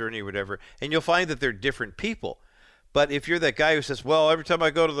political journey or whatever, and you'll find that they're different people. But if you're that guy who says, well, every time I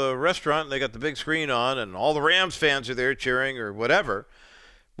go to the restaurant and they got the big screen on and all the Rams fans are there cheering or whatever,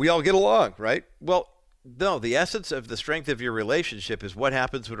 we all get along, right? Well, no, the essence of the strength of your relationship is what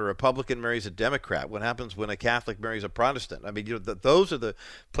happens when a Republican marries a Democrat, what happens when a Catholic marries a Protestant. I mean, those are the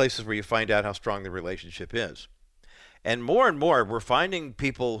places where you find out how strong the relationship is. And more, we're finding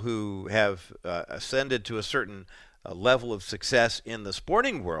people who have ascended to a certain level of success in the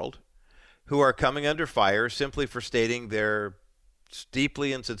sporting world who are coming under fire simply for stating their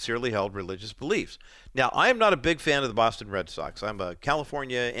deeply and sincerely held religious beliefs. Now, I am not a big fan of the Boston Red Sox. I'm a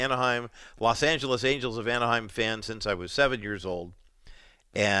California, Anaheim, Los Angeles Angels of Anaheim fan since I was 7 years old,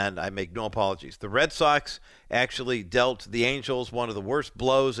 and I make no apologies. The Red Sox actually dealt the Angels one of the worst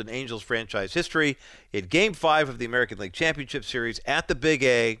blows in Angels franchise history in Game 5 of the American League Championship Series at the Big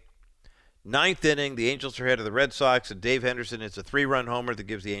A. Ninth inning, the Angels are ahead of the Red Sox, and Dave Henderson hits a 3-run homer that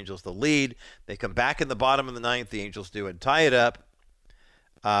gives the Angels the lead. They come back in the bottom of the ninth, the Angels do, and tie it up.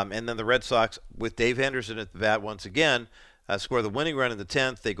 And then the Red Sox, with Dave Henderson at the bat once again, score the winning run in the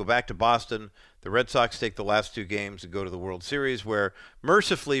 10th. They go back to Boston. The Red Sox take the last two games and go to the World Series, where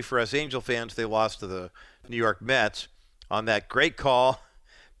mercifully for us Angel fans, they lost to the New York Mets on that great call.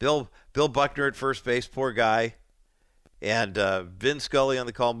 Bill Buckner at first base, poor guy. And Vin Scully on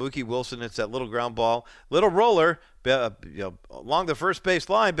the call. Mookie Wilson hits that little ground ball. Little roller along the first base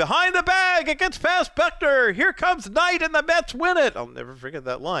line. Behind the bag. It gets past Buckner. Here comes Knight, and the Mets win it. I'll never forget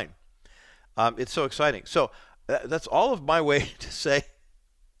that line. It's so exciting. So that's all of my way to say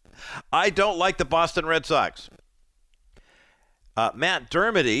I don't like the Boston Red Sox. Matt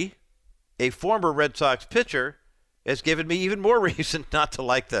Dermody, a former Red Sox pitcher, has given me even more reason not to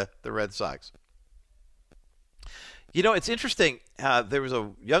like the Red Sox. It's interesting. There was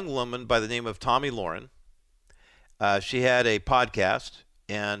a young woman by the name of Tommy Lauren. She had a podcast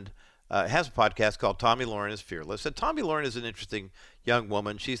and has a podcast called Tommy Lauren is Fearless. And Tommy Lauren is an interesting young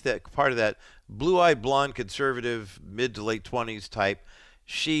woman. She's part of that blue-eyed, blonde, conservative, mid to late 20s type.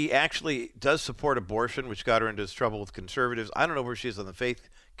 She actually does support abortion, which got her into trouble with conservatives. I don't know where she is on the faith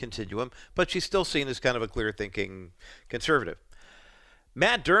continuum, but she's still seen as kind of a clear-thinking conservative.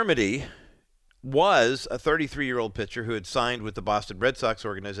 Matt Dermody was a 33-year-old pitcher who had signed with the Boston Red Sox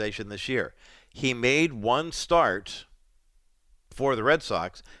organization this year. He made one start for the Red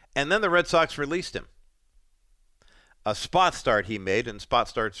Sox, and then the Red Sox released him. A spot start he made, and spot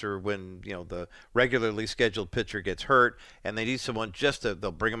starts are when the regularly scheduled pitcher gets hurt, and they need someone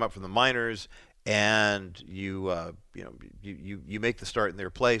they'll bring him up from the minors, and you make the start in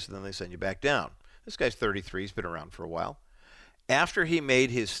their place, and then they send you back down. This guy's 33, he's been around for a while. After he made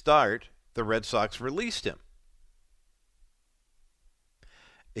his start, the Red Sox released him.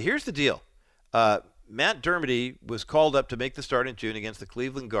 Here's the deal. Matt Dermody was called up to make the start in June against the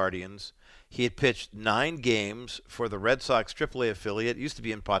Cleveland Guardians. He had pitched 9 games for the Red Sox AAA affiliate. It used to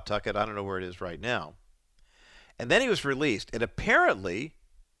be in Pawtucket. I don't know where it is right now. And then he was released. And apparently,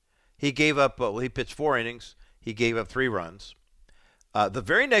 he gave up, he pitched 4 innings. He gave up 3 runs. The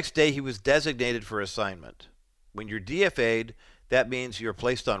very next day, he was designated for assignment. When you're DFA'd, that means you're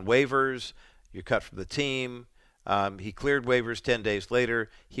placed on waivers, you're cut from the team. He cleared waivers 10 days later.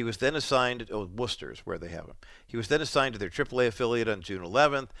 He was then assigned, Worcester's where they have him. He was then assigned to their AAA affiliate on June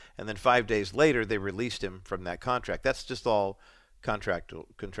 11th, and then 5 days later they released him from that contract. That's just all contractual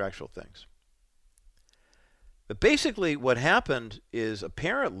things. But basically what happened is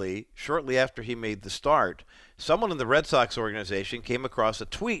apparently shortly after he made the start, someone in the Red Sox organization came across a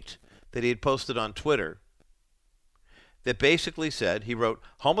tweet that he had posted on Twitter that basically said, he wrote,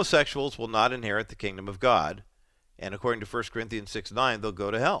 homosexuals will not inherit the kingdom of God, and according to 1 Corinthians 6:9, they'll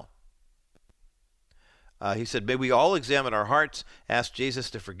go to hell. He said, may we all examine our hearts, ask Jesus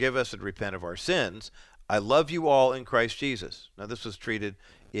to forgive us, and repent of our sins. I love you all in Christ Jesus. Now, this was treated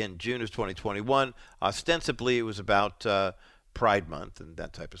in June of 2021. Ostensibly, it was about Pride Month and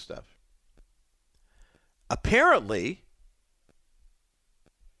that type of stuff. Apparently,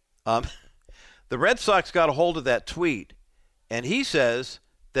 the Red Sox got a hold of that tweet, and he says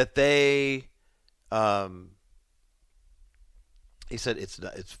that he said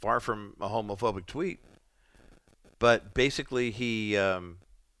it's far from a homophobic tweet, but basically he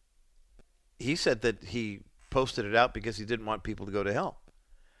said that he posted it out because he didn't want people to go to hell.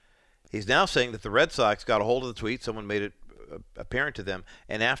 He's now saying that the Red Sox got a hold of the tweet, someone made it apparent to them,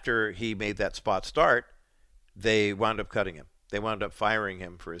 and after he made that spot start, they wound up cutting him. They wound up firing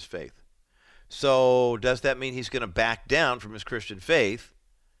him for his faith. So does that mean he's going to back down from his Christian faith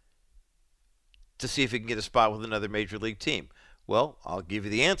to see if he can get a spot with another major league team? Well, I'll give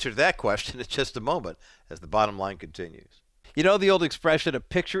you the answer to that question in just a moment as the bottom line continues. You know the old expression, a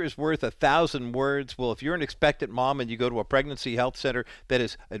picture is worth 1,000 words? Well, if you're an expectant mom and you go to a pregnancy health center that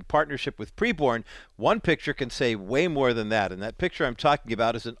is in partnership with Preborn, one picture can say way more than that. And that picture I'm talking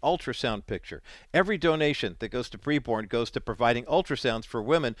about is an ultrasound picture. Every donation that goes to Preborn goes to providing ultrasounds for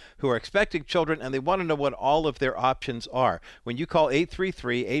women who are expecting children, and they want to know what all of their options are. When you call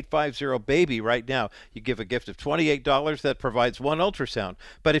 833-850-BABY right now, you give a gift of $28 that provides one ultrasound.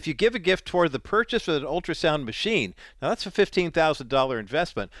 But if you give a gift toward the purchase of an ultrasound machine, now that's a $15,000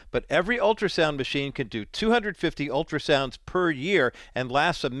 investment, but every ultrasound machine can do 250 ultrasounds per year and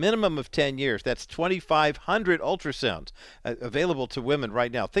lasts a minimum of 10 years. That's 2,500 ultrasounds available to women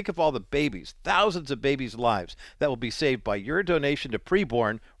right now. Think of all the babies, thousands of babies' lives that will be saved by your donation to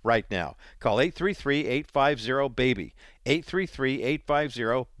Preborn right now. Call 833-850-BABY.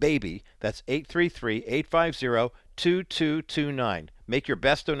 833-850-BABY. That's 833-850-2229. Make your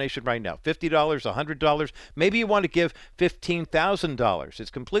best donation right now. $50, $100. Maybe you want to give $15,000.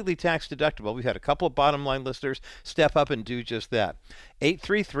 It's completely tax deductible. We've had a couple of bottom line listeners step up and do just that.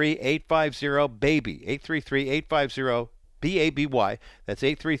 833-850-BABY. 833-850-BABY. That's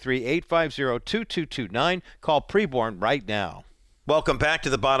 833-850-2229. Call Preborn right now. Welcome back to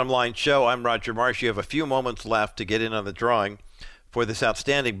the Bottom Line Show. I'm Roger Marsh. You have a few moments left to get in on the drawing for this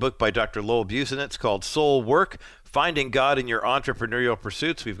outstanding book by Dr. Lowell Busenitz called Soul Work, Finding God in Your Entrepreneurial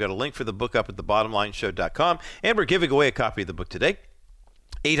Pursuits. We've got a link for the book up at thebottomlineshow.com, and we're giving away a copy of the book today.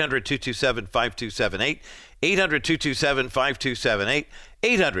 800-227-5278. 800-227-5278.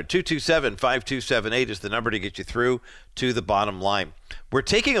 800-227-5278 is the number to get you through to the bottom line. We're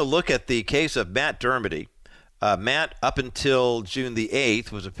taking a look at the case of Matt Dermody. Matt, up until June the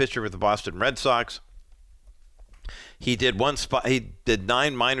 8th, was a pitcher with the Boston Red Sox. He did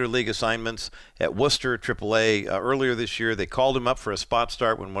 9 minor league assignments at Worcester AAA earlier this year. They called him up for a spot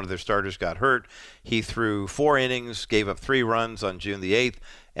start when one of their starters got hurt. He threw 4 innings, gave up 3 runs on June the 8th,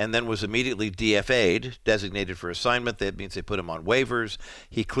 and then was immediately DFA'd, designated for assignment. That means they put him on waivers.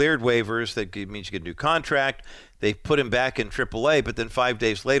 He cleared waivers. That means you get a new contract. They put him back in AAA, but then 5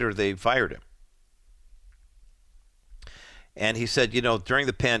 days later they fired him. And he said, during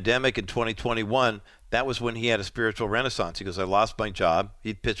the pandemic in 2021, that was when he had a spiritual renaissance. He goes, I lost my job.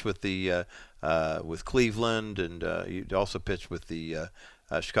 He'd pitched with with Cleveland, and he'd also pitched with the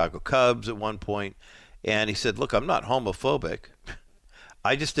Chicago Cubs at one point. And he said, look, I'm not homophobic.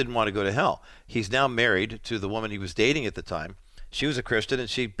 I just didn't want to go to hell. He's now married to the woman he was dating at the time. She was a Christian, and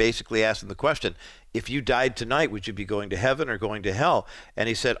she basically asked him the question, if you died tonight, would you be going to heaven or going to hell? And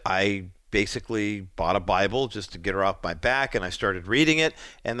he said, I basically bought a Bible just to get her off my back, and I started reading it,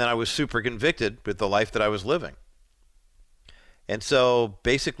 and then I was super convicted with the life that I was living. And so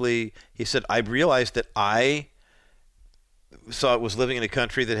basically he said, I realized that I was living in a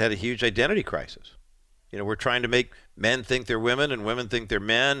country that had a huge identity crisis. We're trying to make men think they're women and women think they're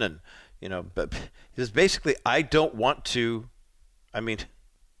men, and but he says basically I don't want to, I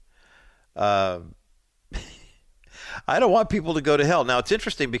don't want people to go to hell. Now it's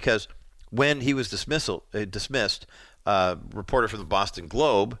interesting because when he was dismissed, reporter from the Boston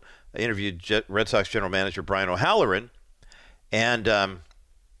Globe interviewed Red Sox general manager Brian O'Halloran, and I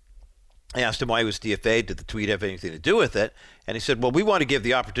asked him why he was DFA'd. Did the tweet have anything to do with it? And he said, well, we want to give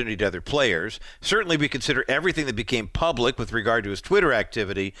the opportunity to other players. Certainly we consider everything that became public with regard to his Twitter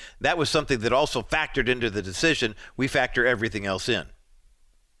activity. That was something that also factored into the decision. We factor everything else in.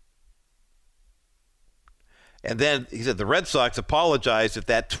 And then he said the Red Sox apologized if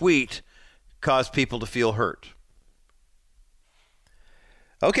that tweet caused people to feel hurt.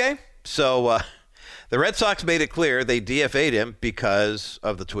 Okay, so the Red Sox made it clear they DFA'd him because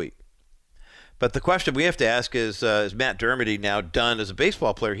of the tweet. But the question we have to ask is Matt Dermody now done as a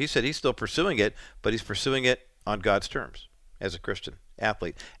baseball player? He said he's still pursuing it, but he's pursuing it on God's terms as a Christian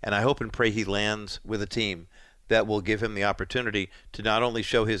athlete. And I hope and pray he lands with a team that will give him the opportunity to not only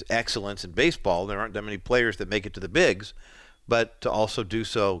show his excellence in baseball, there aren't that many players that make it to the bigs, but to also do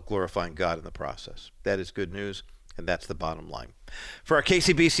so glorifying God in the process. That is good news, and that's the bottom line. For our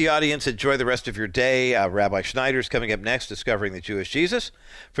KCBC audience, enjoy the rest of your day. Rabbi Schneider's coming up next, Discovering the Jewish Jesus.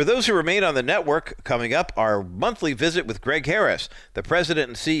 For those who remain on the network, coming up, our monthly visit with Gregg Harris, the president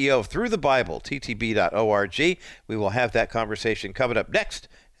and CEO of Thru the Bible, ttb.org. We will have that conversation coming up next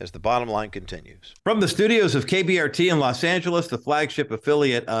as the bottom line continues. From the studios of KBRT in Los Angeles, the flagship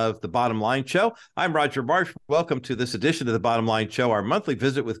affiliate of the Bottom Line Show, I'm Roger Marsh. Welcome to this edition of the Bottom Line Show, our monthly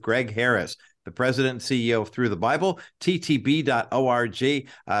visit with Gregg Harris, the president and CEO of Thru the Bible,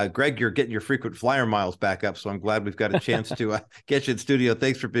 ttb.org. Gregg, you're getting your frequent flyer miles back up, so I'm glad we've got a chance to get you in studio.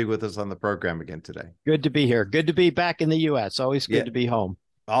 Thanks for being with us on the program again today. Good to be here. Good to be back in the U.S. Always good to be home.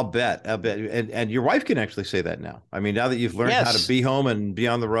 I'll bet. And your wife can actually say that now. I mean, now that you've learned how to be home and be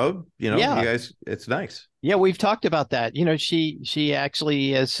on the road, you guys, it's nice. Yeah, we've talked about that. She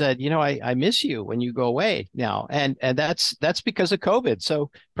actually has said, I miss you when you go away now. And that's because of COVID.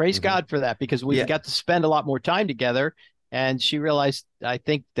 So praise God for that, because we got to spend a lot more time together. And she realized, I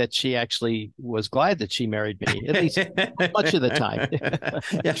think, that she actually was glad that she married me, at least much of the time.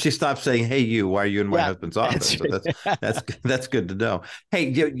 Yeah, she stopped saying, "Hey, you, why are you in my husband's office?" So that's good to know.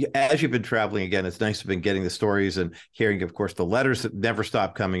 Hey, as you've been traveling again, it's nice to have been getting the stories and hearing, of course, the letters that never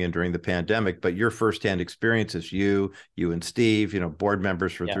stopped coming in during the pandemic. But your firsthand experiences, you and Steve, board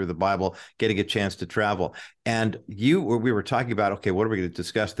members for Thru the Bible, getting a chance to travel. And we were talking about, okay, what are we going to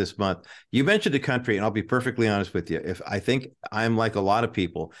discuss this month? You mentioned a country, and I'll be perfectly honest with you. I think I'm like a lot of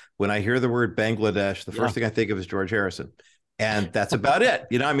people, when I hear the word Bangladesh, the first thing I think of is George Harrison. And that's about it.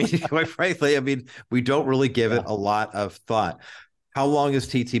 Quite frankly, we don't really give it a lot of thought. How long has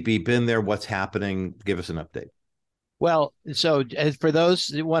TTB been there? What's happening? Give us an update. Well, so for those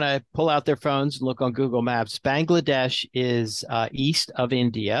who want to pull out their phones and look on Google Maps, Bangladesh is east of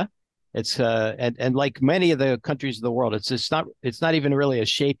India. It's and like many of the countries of the world, it's not even really a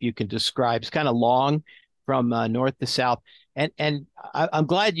shape you can describe. It's kind of long from north to south. And I'm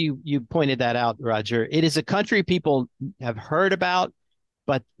glad you pointed that out, Roger. It is a country people have heard about,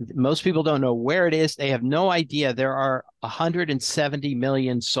 but most people don't know where it is. They have no idea there are 170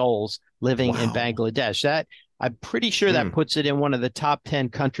 million souls living in Bangladesh. I'm pretty sure that puts it in one of the top 10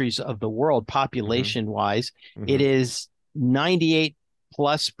 countries of the world population-wise. It is 98%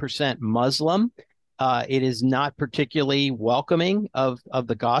 Muslim. It is not particularly welcoming of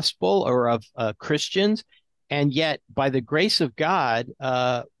the gospel or of Christians. And yet, by the grace of God,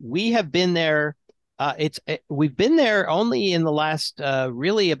 we have been there. We've been there only in the last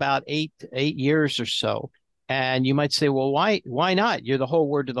really about eight years or so. And you might say, well, why not? You're the whole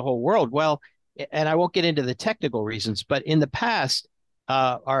word to the whole world. Well, and I won't get into the technical reasons, but in the past,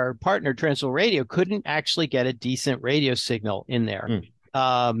 our partner, Transworld Radio, couldn't actually get a decent radio signal in there.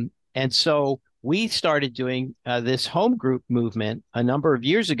 And so we started doing this home group movement a number of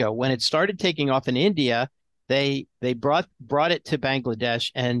years ago. When it started taking off in India, they brought it to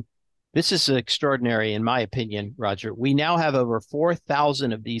Bangladesh, and this is extraordinary in my opinion, Roger. We now have over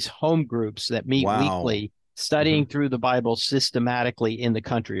 4,000 of these home groups that meet weekly, studying through the Bible systematically in the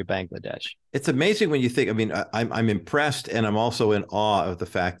country of Bangladesh. It's amazing when you think, I'm impressed, and I'm also in awe of the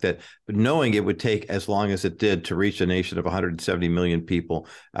fact that knowing it would take as long as it did to reach a nation of 170 million people,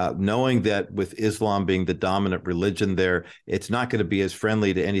 knowing that with Islam being the dominant religion there, it's not going to be as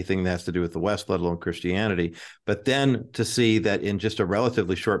friendly to anything that has to do with the West, let alone Christianity. But then to see that in just a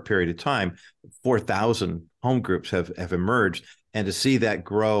relatively short period of time, 4,000 home groups have emerged. And to see that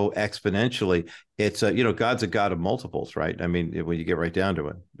grow exponentially, it's God's a God of multiples, right? When you get right down to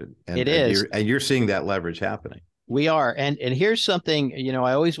it, it is, and you're seeing that leverage happening. We are, and here's something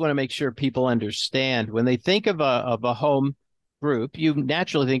I always want to make sure people understand when they think of a home group. You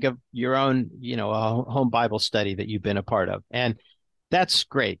naturally think of your own, a home Bible study that you've been a part of, and that's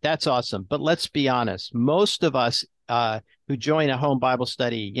great, that's awesome. But let's be honest, most of us who join a home Bible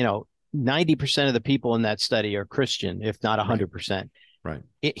study, 90% of the people in that study are Christian, if not 100%. Right.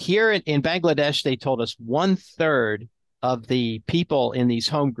 Here in Bangladesh, they told us 1/3 of the people in these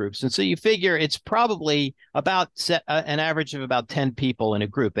home groups. And so you figure it's probably about an average of about 10 people in a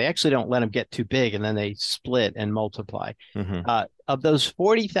group. They actually don't let them get too big, and then they split and multiply. Of those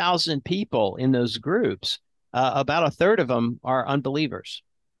 40,000 people in those groups, about a third of them are unbelievers.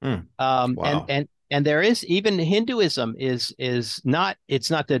 Wow. And there is even Hinduism is not,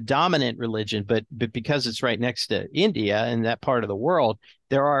 it's not the dominant religion, but because it's right next to India and that part of the world,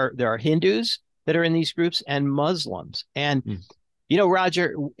 there are Hindus that are in these groups and Muslims. And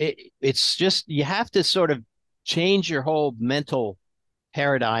Roger, it's just, you have to sort of change your whole mental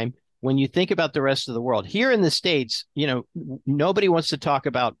paradigm when you think about the rest of the world. Here in the States, nobody wants to talk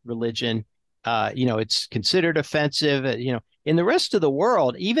about religion. It's considered offensive. In the rest of the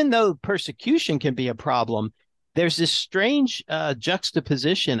world, even though persecution can be a problem, there's this strange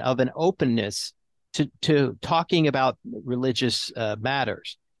juxtaposition of an openness to talking about religious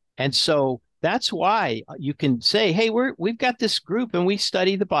matters. And so that's why you can say, hey, we've got this group and we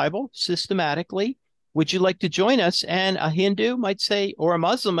study the Bible systematically. Would you like to join us? And a Hindu might say, or a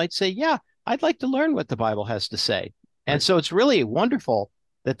Muslim might say, yeah, I'd like to learn what the Bible has to say. And so it's really wonderful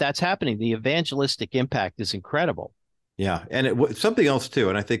that that's happening. The evangelistic impact is incredible. Yeah. And something else too,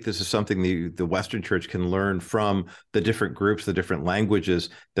 and I think this is something the Western church can learn from the different groups, the different languages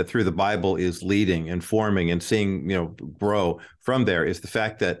that Through the Bible is leading and forming and seeing, grow from there, is the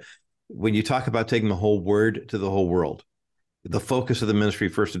fact that when you talk about taking the whole word to the whole world, the focus of the ministry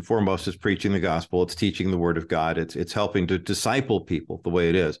first and foremost is preaching the gospel. It's teaching the word of God. It's helping to disciple people the way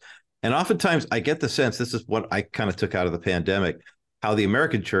it is. And oftentimes I get the sense, this is what I kind of took out of the pandemic, how the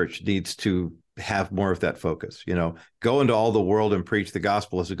American church needs to have more of that focus, go into all the world and preach the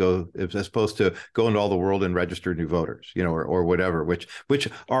gospel as opposed to go into all the world and register new voters, or whatever, which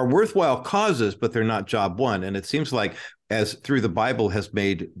are worthwhile causes, but they're not job one. And it seems like as Through the Bible has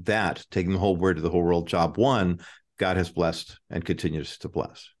made that, taking the whole word to the whole world, job one, God has blessed and continues to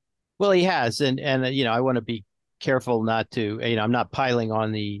bless. Well, he has. And I want to be careful not to, I'm not piling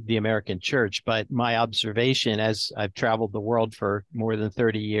on the American church, but my observation as I've traveled the world for more than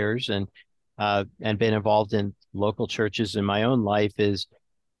 30 years and been involved in local churches in my own life is,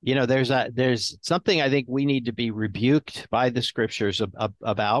 there's something I think we need to be rebuked by the scriptures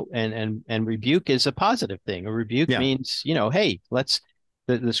about, and rebuke is a positive thing. A rebuke means, hey,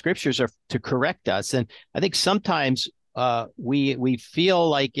 the scriptures are to correct us. And I think sometimes we feel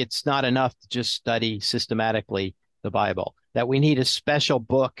like it's not enough to just study systematically the Bible, that we need a special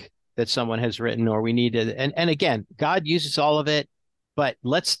book that someone has written, or we need to, and again, God uses all of it, but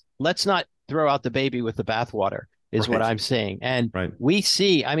let's not throw out the baby with the bathwater is what I'm saying. And we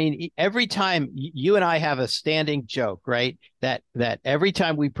see, every time you and I have a standing joke, right? That every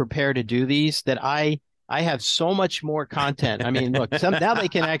time we prepare to do these, that I have so much more content. Look, now they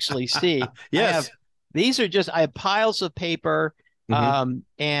can actually see. Yes. I have piles of paper,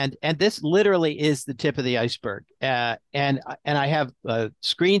 and this literally is the tip of the iceberg. And I have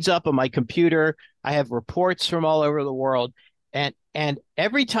screens up on my computer. I have reports from all over the world, and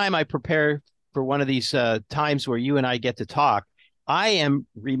every time I prepare for one of these times where you and I get to talk, I am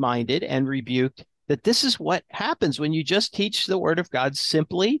reminded and rebuked that this is what happens when you just teach the Word of God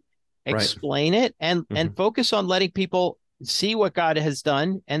simply, explain it, and focus on letting people see what God has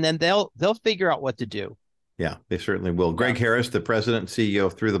done, and then they'll figure out what to do. Yeah, they certainly will. Gregg Harris, the president and CEO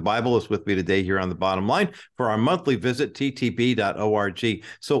of Through the Bible, is with me today here on The Bottom Line for our monthly visit, ttb.org.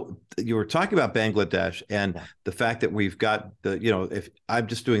 So you were talking about Bangladesh and the fact that we've got if I'm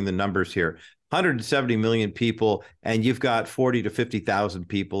just doing the numbers here, 170 million people, and you've got 40 to 50,000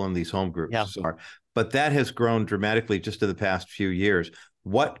 people in these home groups. Yeah. But that has grown dramatically just in the past few years.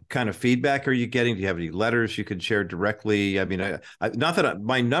 What kind of feedback are you getting? Do you have any letters you can share directly? Not that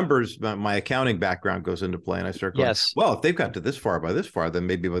my numbers, my accounting background goes into play, and I start going, well, if they've got to this far by this far, then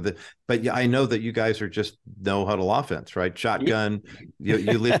maybe with it. But I know that you guys are just no huddle offense, right? Shotgun, you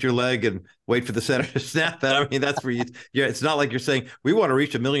lift your leg and wait for the center to snap that. That's where it's not like you're saying we want to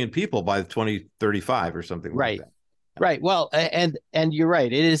reach 1 million people by 2035 or something like that. Right. Well, and you're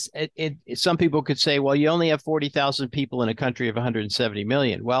right. It is. Some people could say, well, you only have 40,000 people in a country of 170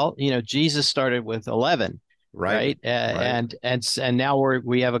 million. Well, Jesus started with 11, right? And now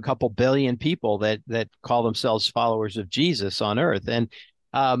we have a couple billion people that call themselves followers of Jesus on earth. And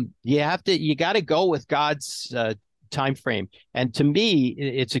you got to go with God's time frame. And to me,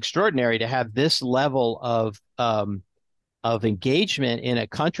 it's extraordinary to have this level of engagement in a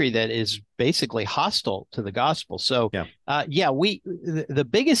country that is basically hostile to the gospel. So, the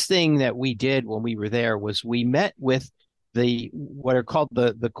biggest thing that we did when we were there was we met with what are called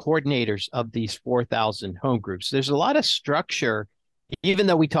the coordinators of these 4,000 home groups. There's a lot of structure, even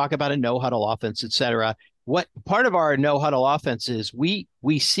though we talk about a no huddle offense, et cetera. What part of our no huddle offense is we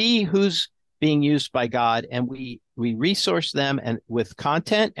see who's being used by God, and we resource them and with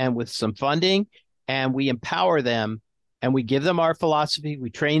content and with some funding, and we empower them and we give them our philosophy. We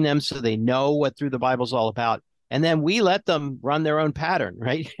train them so they know what Through the Bible is all about. And then we let them run their own pattern,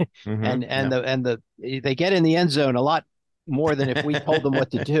 right? They get in the end zone a lot more than if we told them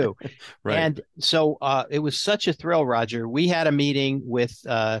what to do. Right. And so it was such a thrill, Roger. We had a meeting with,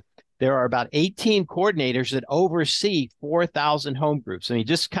 there are about 18 coordinators that oversee 4,000 home groups. I mean,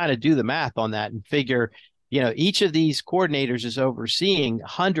 just kind of do the math on that and figure, each of these coordinators is overseeing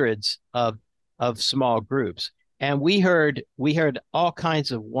hundreds of small groups. And we heard all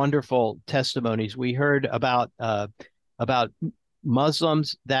kinds of wonderful testimonies. We heard about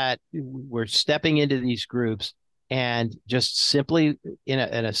Muslims that were stepping into these groups and just simply in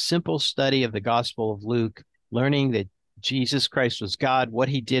a simple study of the Gospel of Luke, learning that Jesus Christ was God, what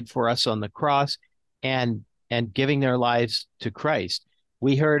he did for us on the cross, and giving their lives to Christ.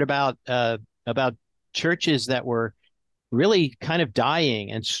 We heard about churches that were really kind of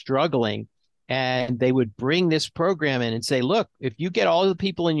dying and struggling, and they would bring this program in and say, look, if you get all the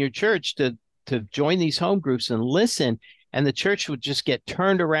people in your church to join these home groups and listen, and the church would just get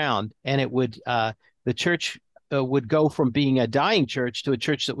turned around, and it would the church would go from being a dying church to a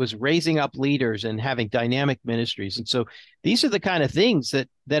church that was raising up leaders and having dynamic ministries. And so these are the kind of things that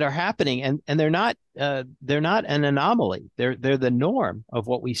are happening, and they're not an anomaly. They're the norm of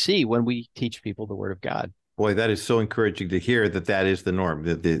what we see when we teach people the Word of God. Boy, that is so encouraging to hear that is the norm.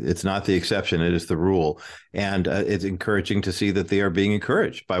 That it's not the exception; it is the rule, and it's encouraging to see that they are being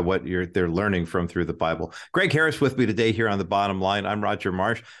encouraged by what they're learning from Through the Bible. Gregg Harris with me today here on The Bottom Line. I'm Roger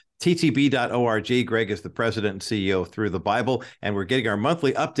Marsh. ttb.org. Gregg is the president and CEO of Through the Bible, and we're getting our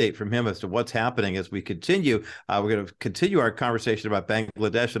monthly update from him as to what's happening as we continue. We're going to continue our conversation about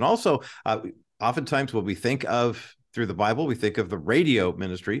Bangladesh, and also oftentimes when we think of Through the Bible, we think of the radio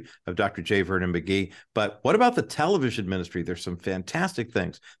ministry of Dr. J. Vernon McGee. But what about the television ministry? There's some fantastic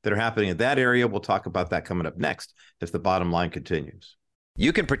things that are happening in that area. We'll talk about that coming up next as The Bottom Line continues.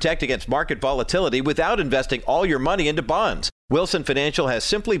 You can protect against market volatility without investing all your money into bonds. Wilson Financial has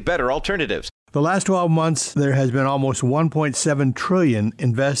simply better alternatives. The last 12 months, there has been almost $1.7 trillion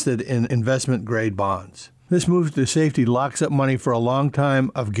invested in investment-grade bonds. This move to safety locks up money for a long time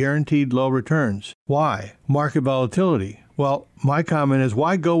of guaranteed low returns. Why? Market volatility. Well, my comment is,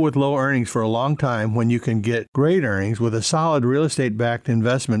 why go with low earnings for a long time when you can get great earnings with a solid real estate-backed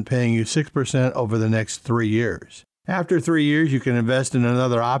investment paying you 6% over the next 3 years? After 3 years, you can invest in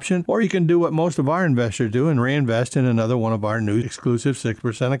another option, or you can do what most of our investors do and reinvest in another one of our new exclusive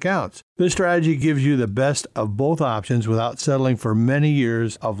 6% accounts. This strategy gives you the best of both options without settling for many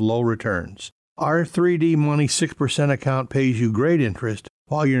years of low returns. Our 3D Money 6% account pays you great interest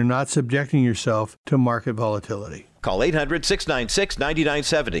while you're not subjecting yourself to market volatility. Call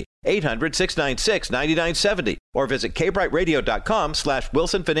 800-696-9970, 800-696-9970, or visit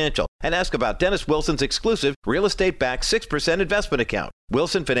kbrightradio.com/Wilson Financial and ask about Dennis Wilson's exclusive real estate-backed 6% investment account.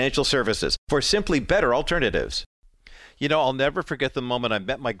 Wilson Financial Services, for simply better alternatives. I'll never forget the moment I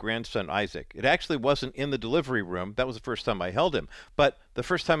met my grandson, Isaac. It actually wasn't in the delivery room. That was the first time I held him. But the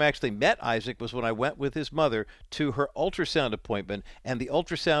first time I actually met Isaac was when I went with his mother to her ultrasound appointment, and the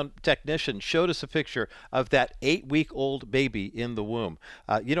ultrasound technician showed us a picture of that 8-week-old baby in the womb.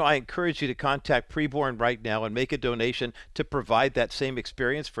 I encourage you to contact Preborn right now and make a donation to provide that same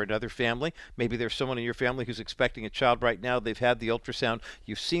experience for another family. Maybe there's someone in your family who's expecting a child right now. They've had the ultrasound.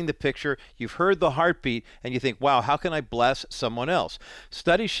 You've seen the picture. You've heard the heartbeat, and you think, wow, how can I bless someone else?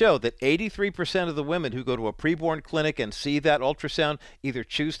 Studies show that 83% of the women who go to a preborn clinic and see that ultrasound either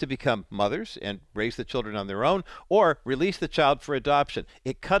choose to become mothers and raise the children on their own, or release the child for adoption.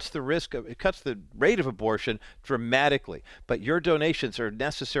 It cuts the rate of abortion dramatically. But your donations are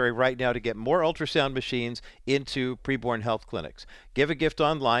necessary right now to get more ultrasound machines into preborn health clinics. Give a gift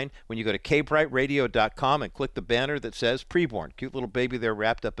online when you go to kbrightradio.com and click the banner that says preborn. Cute little baby there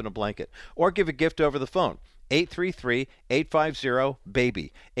wrapped up in a blanket. Or give a gift over the phone.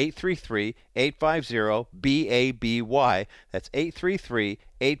 833-850-BABY, 833-850-BABY. That's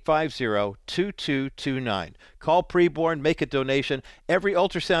 833-850-2229. Call Preborn, make a donation. Every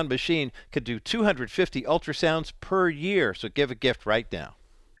ultrasound machine could do 250 ultrasounds per year, so give a gift right now.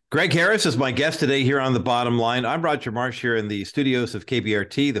 Gregg Harris is my guest today here on The Bottom Line. I'm Roger Marsh here in the studios of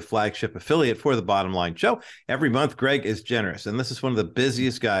KBRT, the flagship affiliate for The Bottom Line show. Every month, Gregg is generous, and this is one of the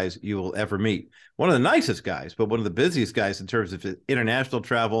busiest guys you will ever meet. One of the nicest guys, but one of the busiest guys in terms of international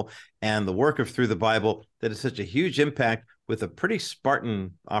travel and the work of Through the Bible that has such a huge impact with a pretty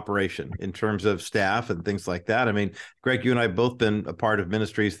Spartan operation in terms of staff and things like that. I mean, Gregg, you and I have both been a part of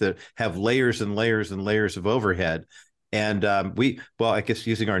ministries that have layers and layers and layers of overhead. And well, I guess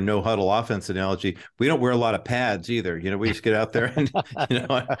using our no huddle offense analogy, we don't wear a lot of pads either. We just get out there and,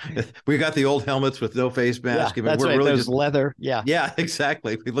 we got the old helmets with no face mask. Yeah, that's we're right. really Those just leather. Yeah. Yeah,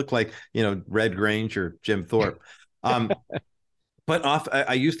 exactly. We look like, Red Grange or Jim Thorpe. But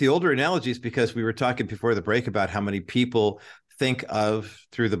I use the older analogies because we were talking before the break about how many people think of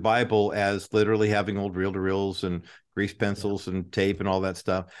through the Bible as literally having old reel-to-reels and grease pencils and tape and all that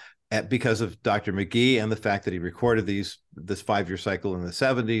stuff. Because of Dr. McGee and the fact that he recorded this 5-year cycle in the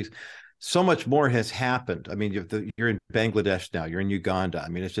 70s, so much more has happened. I mean, you're in Bangladesh now, you're in Uganda. I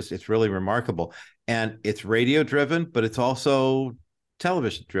mean, it's really remarkable. And it's radio driven, but it's also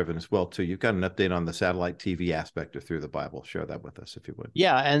television driven as well, too. You've got an update on the satellite TV aspect of Through the Bible. Share that with us, if you would.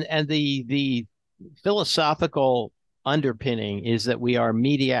 Yeah. And the philosophical underpinning is that we are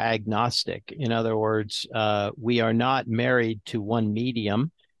media agnostic. In other words, we are not married to one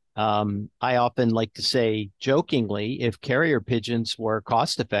medium. I often like to say jokingly, if carrier pigeons were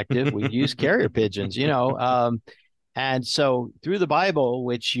cost effective, we'd use carrier pigeons, and so Through the Bible,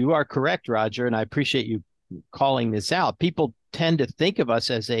 which you are correct, Roger, and I appreciate you calling this out, people tend to think of us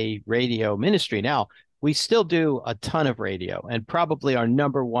as a radio ministry. Now, we still do a ton of radio, and probably our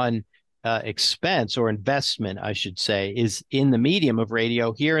number one expense or investment, I should say, is in the medium of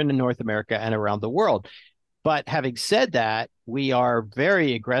radio here in North America and around the world. But having said that, we are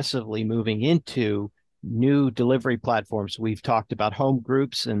very aggressively moving into new delivery platforms. We've talked about home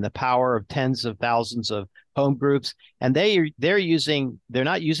groups and the power of tens of thousands of home groups. And they're not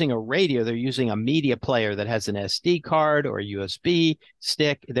using a radio, they're using a media player that has an SD card or a USB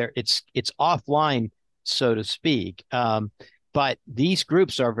stick. It's offline, so to speak. But these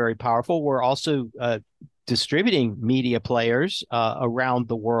groups are very powerful. We're also distributing media players around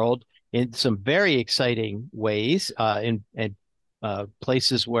the world in some very exciting ways, in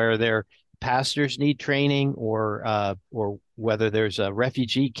places where their pastors need training, or whether there's a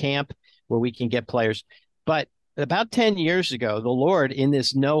refugee camp where we can get players. But about 10 years ago, the Lord, in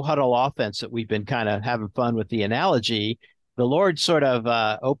this no huddle offense that we've been kind of having fun with the analogy, the Lord sort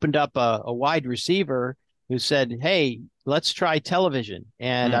of opened up a wide receiver who said, hey, let's try television.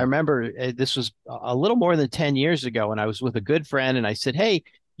 And I remember this was a little more than 10 years ago, and I was with a good friend, and I said, hey,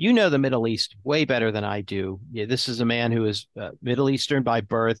 you know the Middle East way better than I do. Yeah, this is a man who is Middle Eastern by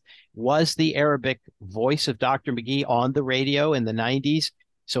birth, was the Arabic voice of Dr. McGee on the radio in the 90s.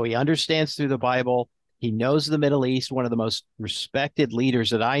 So he understands Through the Bible. He knows the Middle East, one of the most respected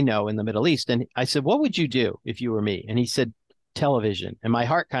leaders that I know in the Middle East. And I said, what would you do if you were me? And he said, television. And my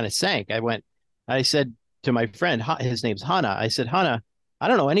heart kind of sank. I said to my friend, his name's Hannah. I said, Hannah, I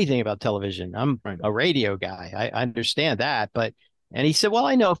don't know anything about television. I'm a radio guy. I understand that. And he said, well,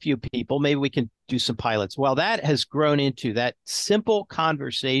 I know a few people. Maybe we can do some pilots. Well, that has grown into that simple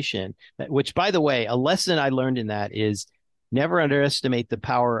conversation, which, by the way, a lesson I learned in that is never underestimate the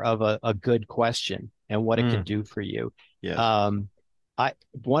power of a good question and what it can do for you. Yes.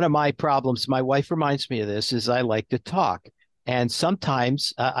 One of my problems, my wife reminds me of this, is I like to talk. And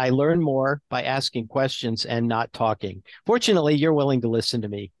sometimes I learn more by asking questions and not talking. Fortunately, you're willing to listen to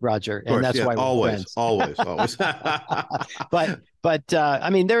me, Roger, and that's why we're friends. Always. But I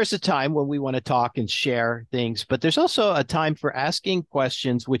mean, there's a time when we want to talk and share things, but there's also a time for asking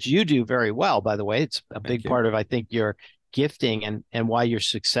questions, which you do very well, by the way. It's a big part of, I think, your gifting and why you're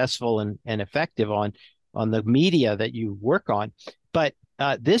successful and effective on the media that you work on. But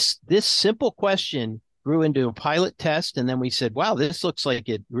this simple question grew into a pilot test, and then we said, wow, this looks like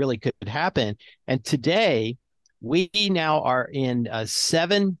it really could happen. And today, we now are in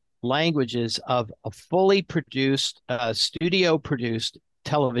 7 languages of a fully produced, studio-produced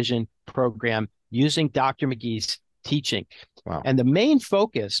television program using Dr. McGee's teaching. Wow. And the main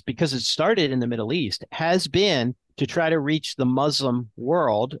focus, because it started in the Middle East, has been to try to reach the Muslim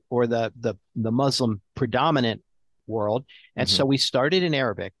world, or the Muslim predominant world. And so we started in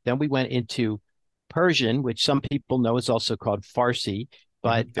Arabic. Then we went into Persian, which some people know is also called Farsi,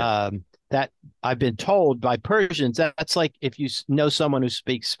 but that I've been told by Persians, that's like if you know someone who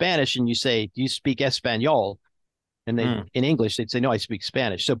speaks Spanish and you say, do you speak Espanol? And they in English, they'd say, no, I speak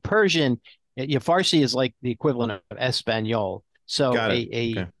Spanish. So Persian, Farsi is like the equivalent of Espanol. So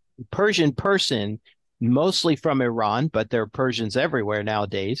a Persian person, mostly from Iran, but there are Persians everywhere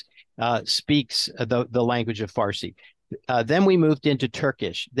nowadays, speaks the language of Farsi. Then we moved into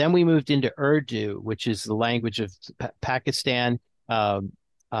Turkish. Then we moved into Urdu, which is the language of Pakistan.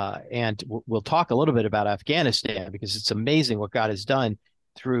 And we'll talk a little bit about Afghanistan, because it's amazing what God has done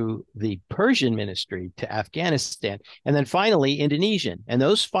through the Persian ministry to Afghanistan. And then finally, Indonesian. And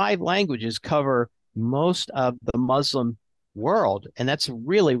those 5 languages cover most of the Muslim world. And that's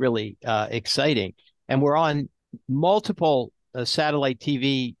really, really exciting. And we're on multiple satellite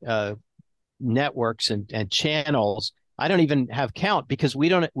TV networks and channels. I don't even have count because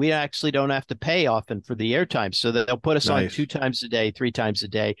we actually don't have to pay often for the airtime. So they'll put us on 2 times a day, 3 times a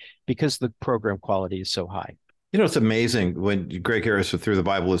day because the program quality is so high. You know, it's amazing when Gregg Harris of Through the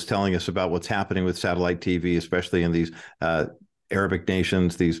Bible is telling us about what's happening with satellite TV, especially in these Arabic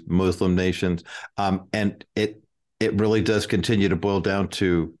nations, these Muslim nations. And it really does continue to boil down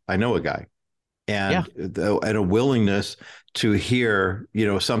to, I know a guy. And a willingness to hear, you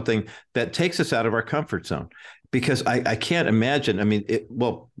know, something that takes us out of our comfort zone. Because I can't imagine. I mean,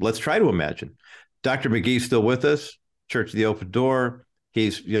 let's try to imagine. Dr. McGee's still with us, Church of the Open Door.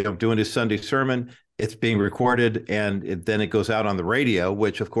 He's, you know, doing his Sunday sermon. It's being recorded, and then it goes out on the radio,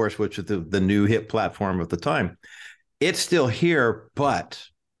 which is the new hit platform of the time. It's still here, but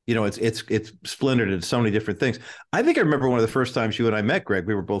you know, it's splintered into so many different things. I think I remember one of the first times you and I met, Gregg.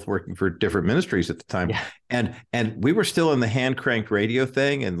 We were both working for different ministries at the time, and we were still in the hand cranked radio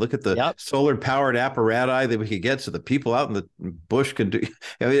thing. And look at the solar powered apparatus that we could get, so the people out in the bush could do.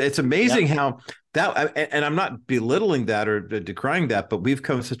 I mean, it's amazing how that. And I'm not belittling that or decrying that, but we've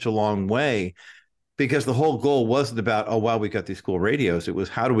come such a long way. Because the whole goal wasn't about, oh, wow, we got these cool radios. It was,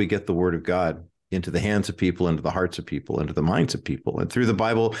 how do we get the word of God into the hands of people, into the hearts of people, into the minds of people? And Through the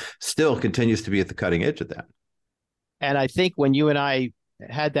Bible still continues to be at the cutting edge of that. And I think when you and I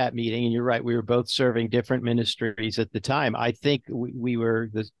had that meeting, and you're right, we were both serving different ministries at the time. I think we were,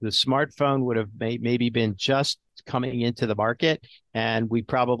 the smartphone would have maybe been just coming into the market, and we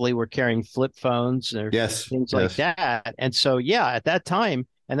probably were carrying flip phones or things like that. And so, at that time,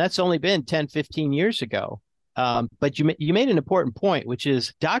 and that's only been 10, 15 years ago. But you made an important point, which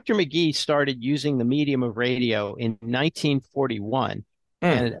is Dr. McGee started using the medium of radio in 1941.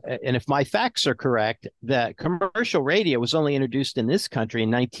 And if my facts are correct, the commercial radio was only introduced in this country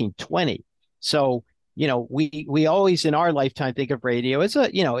in 1920. So, you know, we always in our lifetime think of radio as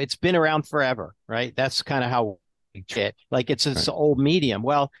it's been around forever, right? That's kind of how like it's an old medium.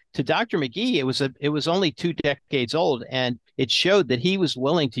 Well, to Dr. McGee, it was only 2 decades old, and it showed that he was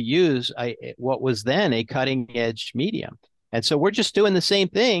willing to use what was then a cutting edge medium. And so we're just doing the same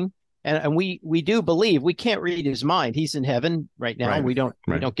thing. And we do believe, we can't read his mind. He's in heaven right now. We don't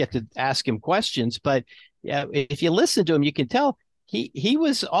get to ask him questions, but if you listen to him, you can tell he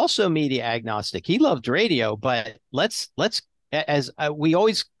was also media agnostic. He loved radio, but let's we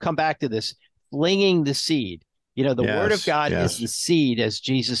always come back to this, flinging the seed. You know, the word of God is the seed, as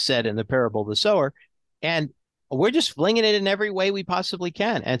Jesus said in the parable of the sower. And we're just flinging it in every way we possibly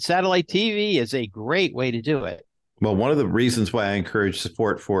can. And satellite TV is a great way to do it. Well, one of the reasons why I encourage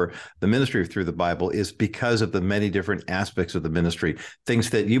support for the ministry of Through the Bible is because of the many different aspects of the ministry, things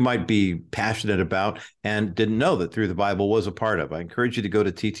that you might be passionate about and didn't know that Through the Bible was a part of. I encourage you to go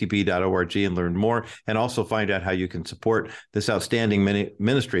to ttb.org and learn more, and also find out how you can support this outstanding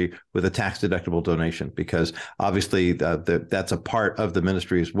ministry with a tax-deductible donation, because obviously that's a part of the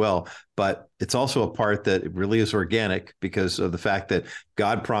ministry as well. But it's also a part that really is organic because of the fact that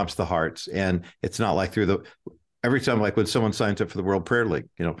God prompts the hearts, and it's not like every time, like when someone signs up for the World Prayer League,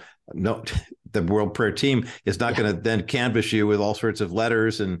 no, the World Prayer Team is not going to then canvass you with all sorts of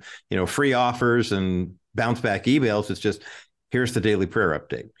letters and, free offers and bounce back emails. It's just, here's the daily prayer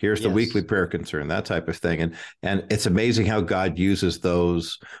update. Here's the weekly prayer concern, that type of thing. And it's amazing how God uses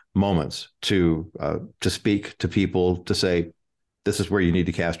those moments to speak to people, to say, this is where you need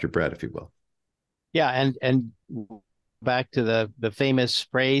to cast your bread, if you will. Yeah. And back to the famous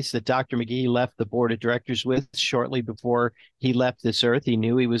phrase that Dr. McGee left the board of directors with shortly before he left this earth. He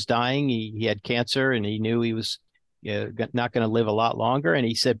knew he was dying. He had cancer, and he knew he was not going to live a lot longer. And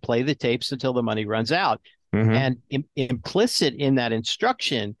he said, play the tapes until the money runs out. And implicit in that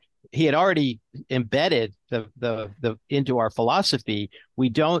instruction, he had already embedded the into our philosophy. We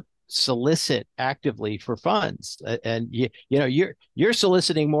don't solicit actively for funds, and you're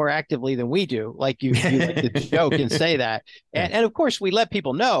soliciting more actively than we do, like you like to joke and say that, and of course we let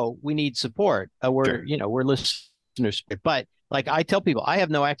people know we need support. We're listeners, but like I tell people, I have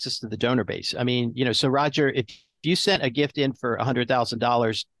no access to the donor base. I mean, so Roger, if you sent a gift in for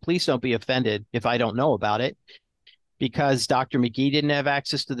 $100,000, please don't be offended if I don't know about it, because Dr. McGee didn't have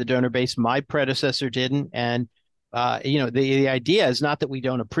access to the donor base, my predecessor didn't, and the idea is not that we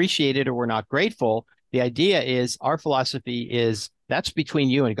don't appreciate it or we're not grateful. The idea is, our philosophy is, that's between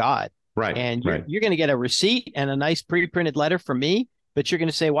you and God. Right. And you're going to get a receipt and a nice pre-printed letter from me, but you're going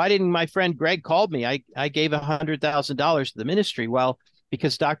to say, why didn't my friend Gregg call me? I gave $100,000 to the ministry. Well,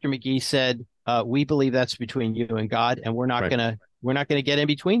 because Dr. McGee said, we believe that's between you and God, and we're not going to get in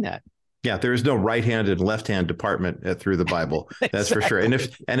between that. Yeah, there is no right-hand and left-hand department Through the Bible. That's for sure. And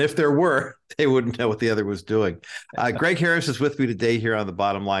if there were, they wouldn't know what the other was doing. Gregg Harris is with me today here on the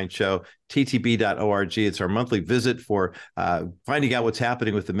Bottom Line Show, ttb.org. It's our monthly visit for finding out what's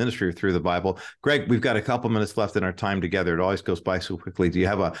happening with the ministry of Through the Bible. Gregg, we've got a couple minutes left in our time together. It always goes by so quickly. Do you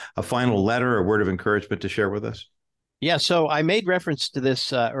have a final letter or word of encouragement to share with us? Yeah, so I made reference to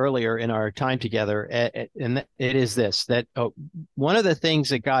this earlier in our time together, and it is this, that one of the things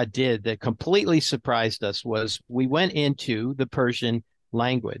that God did that completely surprised us was we went into the Persian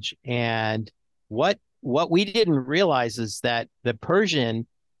language. And what we didn't realize is that the Persian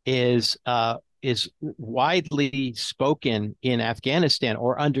is widely spoken in Afghanistan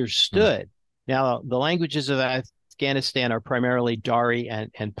or understood. Now, the languages of Afghanistan are primarily Dari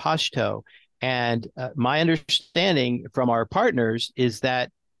and Pashto. And my understanding from our partners is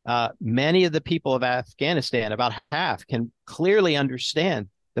that many of the people of Afghanistan, about half, can clearly understand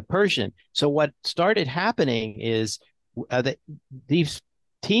the Persian. So what started happening is that these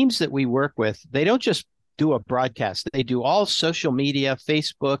teams that we work with, they don't just do a broadcast. They do all social media,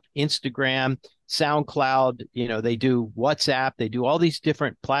 Facebook, Instagram, SoundCloud, they do WhatsApp, they do all these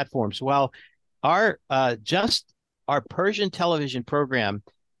different platforms. Well, our Persian television program,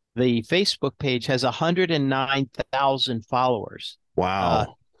 the Facebook page, has 109,000 followers.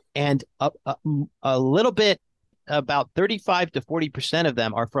 Wow. And a little bit, about 35 to 40% of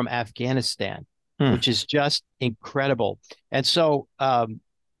them are from Afghanistan, which is just incredible. And so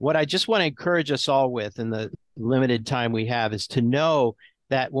what I just want to encourage us all with in the limited time we have is to know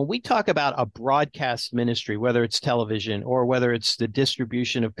that when we talk about a broadcast ministry, whether it's television or whether it's the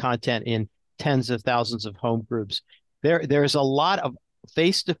distribution of content in tens of thousands of home groups, there's a lot of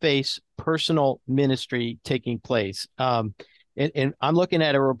face-to-face personal ministry taking place. And I'm looking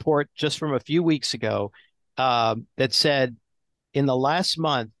at a report just from a few weeks ago that said in the last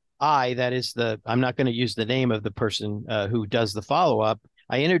month, I'm not going to use the name of the person who does the follow-up.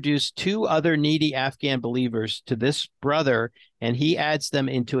 I introduced 2 other needy Afghan believers to this brother, and he adds them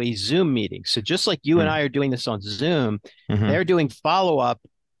into a Zoom meeting. So just like you and I are doing this on Zoom, they're doing follow-up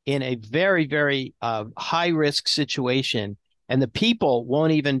in a very, very high-risk situation. And the people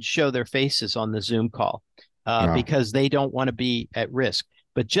won't even show their faces on the Zoom call because they don't want to be at risk.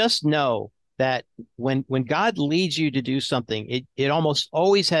 But just know that when God leads you to do something, it almost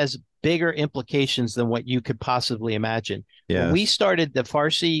always has bigger implications than what you could possibly imagine. Yes. When we started the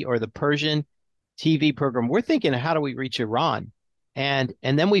Farsi or the Persian TV program, we're thinking, how do we reach Iran? And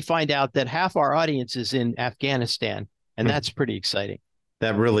then we find out that half our audience is in Afghanistan, and that's pretty exciting.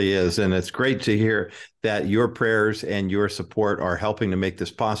 That really is. And it's great to hear that your prayers and your support are helping to make this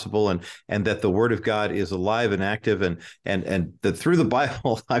possible, and that the Word of God is alive and active, and that through the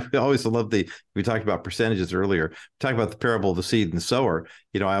Bible, I always love we talked about percentages earlier, talking about the parable of the seed and the sower.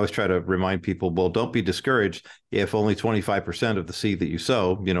 I always try to remind people, well, don't be discouraged if only 25% of the seed that you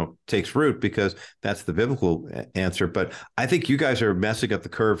sow, takes root, because that's the biblical answer. But I think you guys are messing up the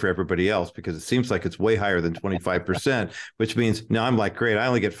curve for everybody else, because it seems like it's way higher than 25%, which means now I'm like, great, I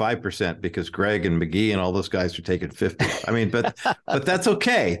only get 5% because Gregg and McGee and all those guys are taking 50. I mean, but that's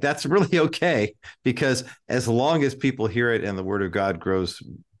okay. That's really okay, because as long as people hear it and the Word of God grows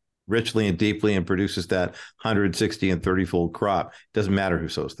richly and deeply and produces that 160 and 30-fold crop, it doesn't matter who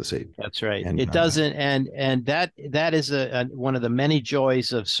sows the seed. That's right. And it doesn't. And that is one of the many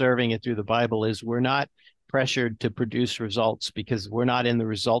joys of serving it through the Bible is we're not pressured to produce results, because we're not in the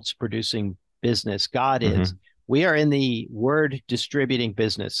results producing business. God is. We are in the word distributing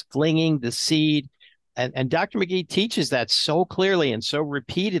business, flinging the seed. And Dr. McGee teaches that so clearly and so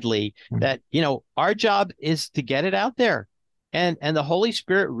repeatedly that, our job is to get it out there. And the Holy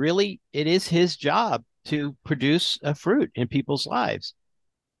Spirit really, it is his job to produce a fruit in people's lives.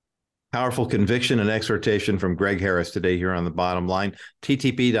 Powerful conviction and exhortation from Gregg Harris today here on The Bottom Line.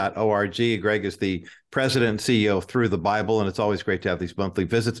 ttp.org. Gregg is the president and CEO of Through the Bible, and it's always great to have these monthly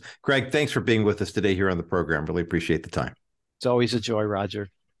visits. Gregg, thanks for being with us today here on the program. Really appreciate the time. It's always a joy, Roger.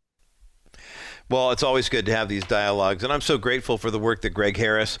 Well, it's always good to have these dialogues, and I'm so grateful for the work that Gregg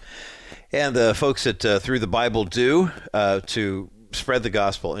Harris and the folks at Through the Bible do to spread the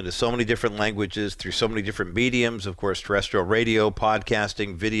gospel into so many different languages, through so many different mediums, of course, terrestrial radio,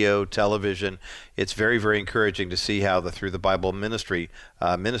 podcasting, video, television. It's very, very encouraging to see how the Through the Bible ministry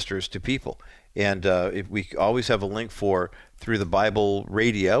ministers to people. And we always have a link for Through the Bible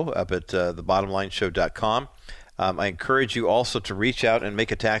radio up at thebottomlineshow.com. I encourage you also to reach out and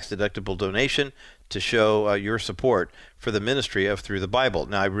make a tax-deductible donation to show your support for the ministry of Through the Bible.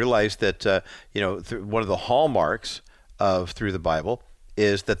 Now, I realize that one of the hallmarks of Through the Bible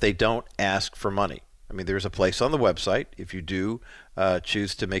is that they don't ask for money. I mean, there's a place on the website, if you do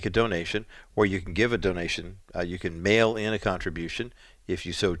choose to make a donation, or you can give a donation. You can mail in a contribution if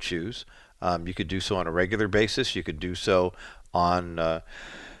you so choose. You could do so on a regular basis. You could do so on a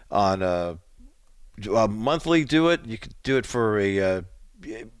monthly do it. You could do it for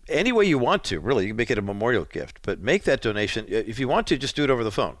any way you want to, really. You can make it a memorial gift. But make that donation. If you want to, just do it over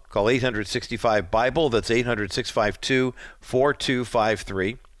the phone. Call 865-BIBLE. That's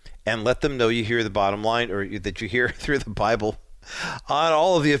 800-652-4253. And let them know you hear the bottom line, or that you hear through the Bible on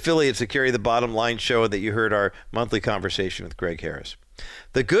all of the affiliates that carry the Bottom Line show, that you heard our monthly conversation with Gregg Harris.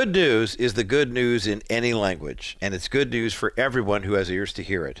 The good news is the good news in any language, and it's good news for everyone who has ears to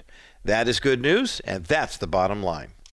hear it. That is good news, and that's the bottom line.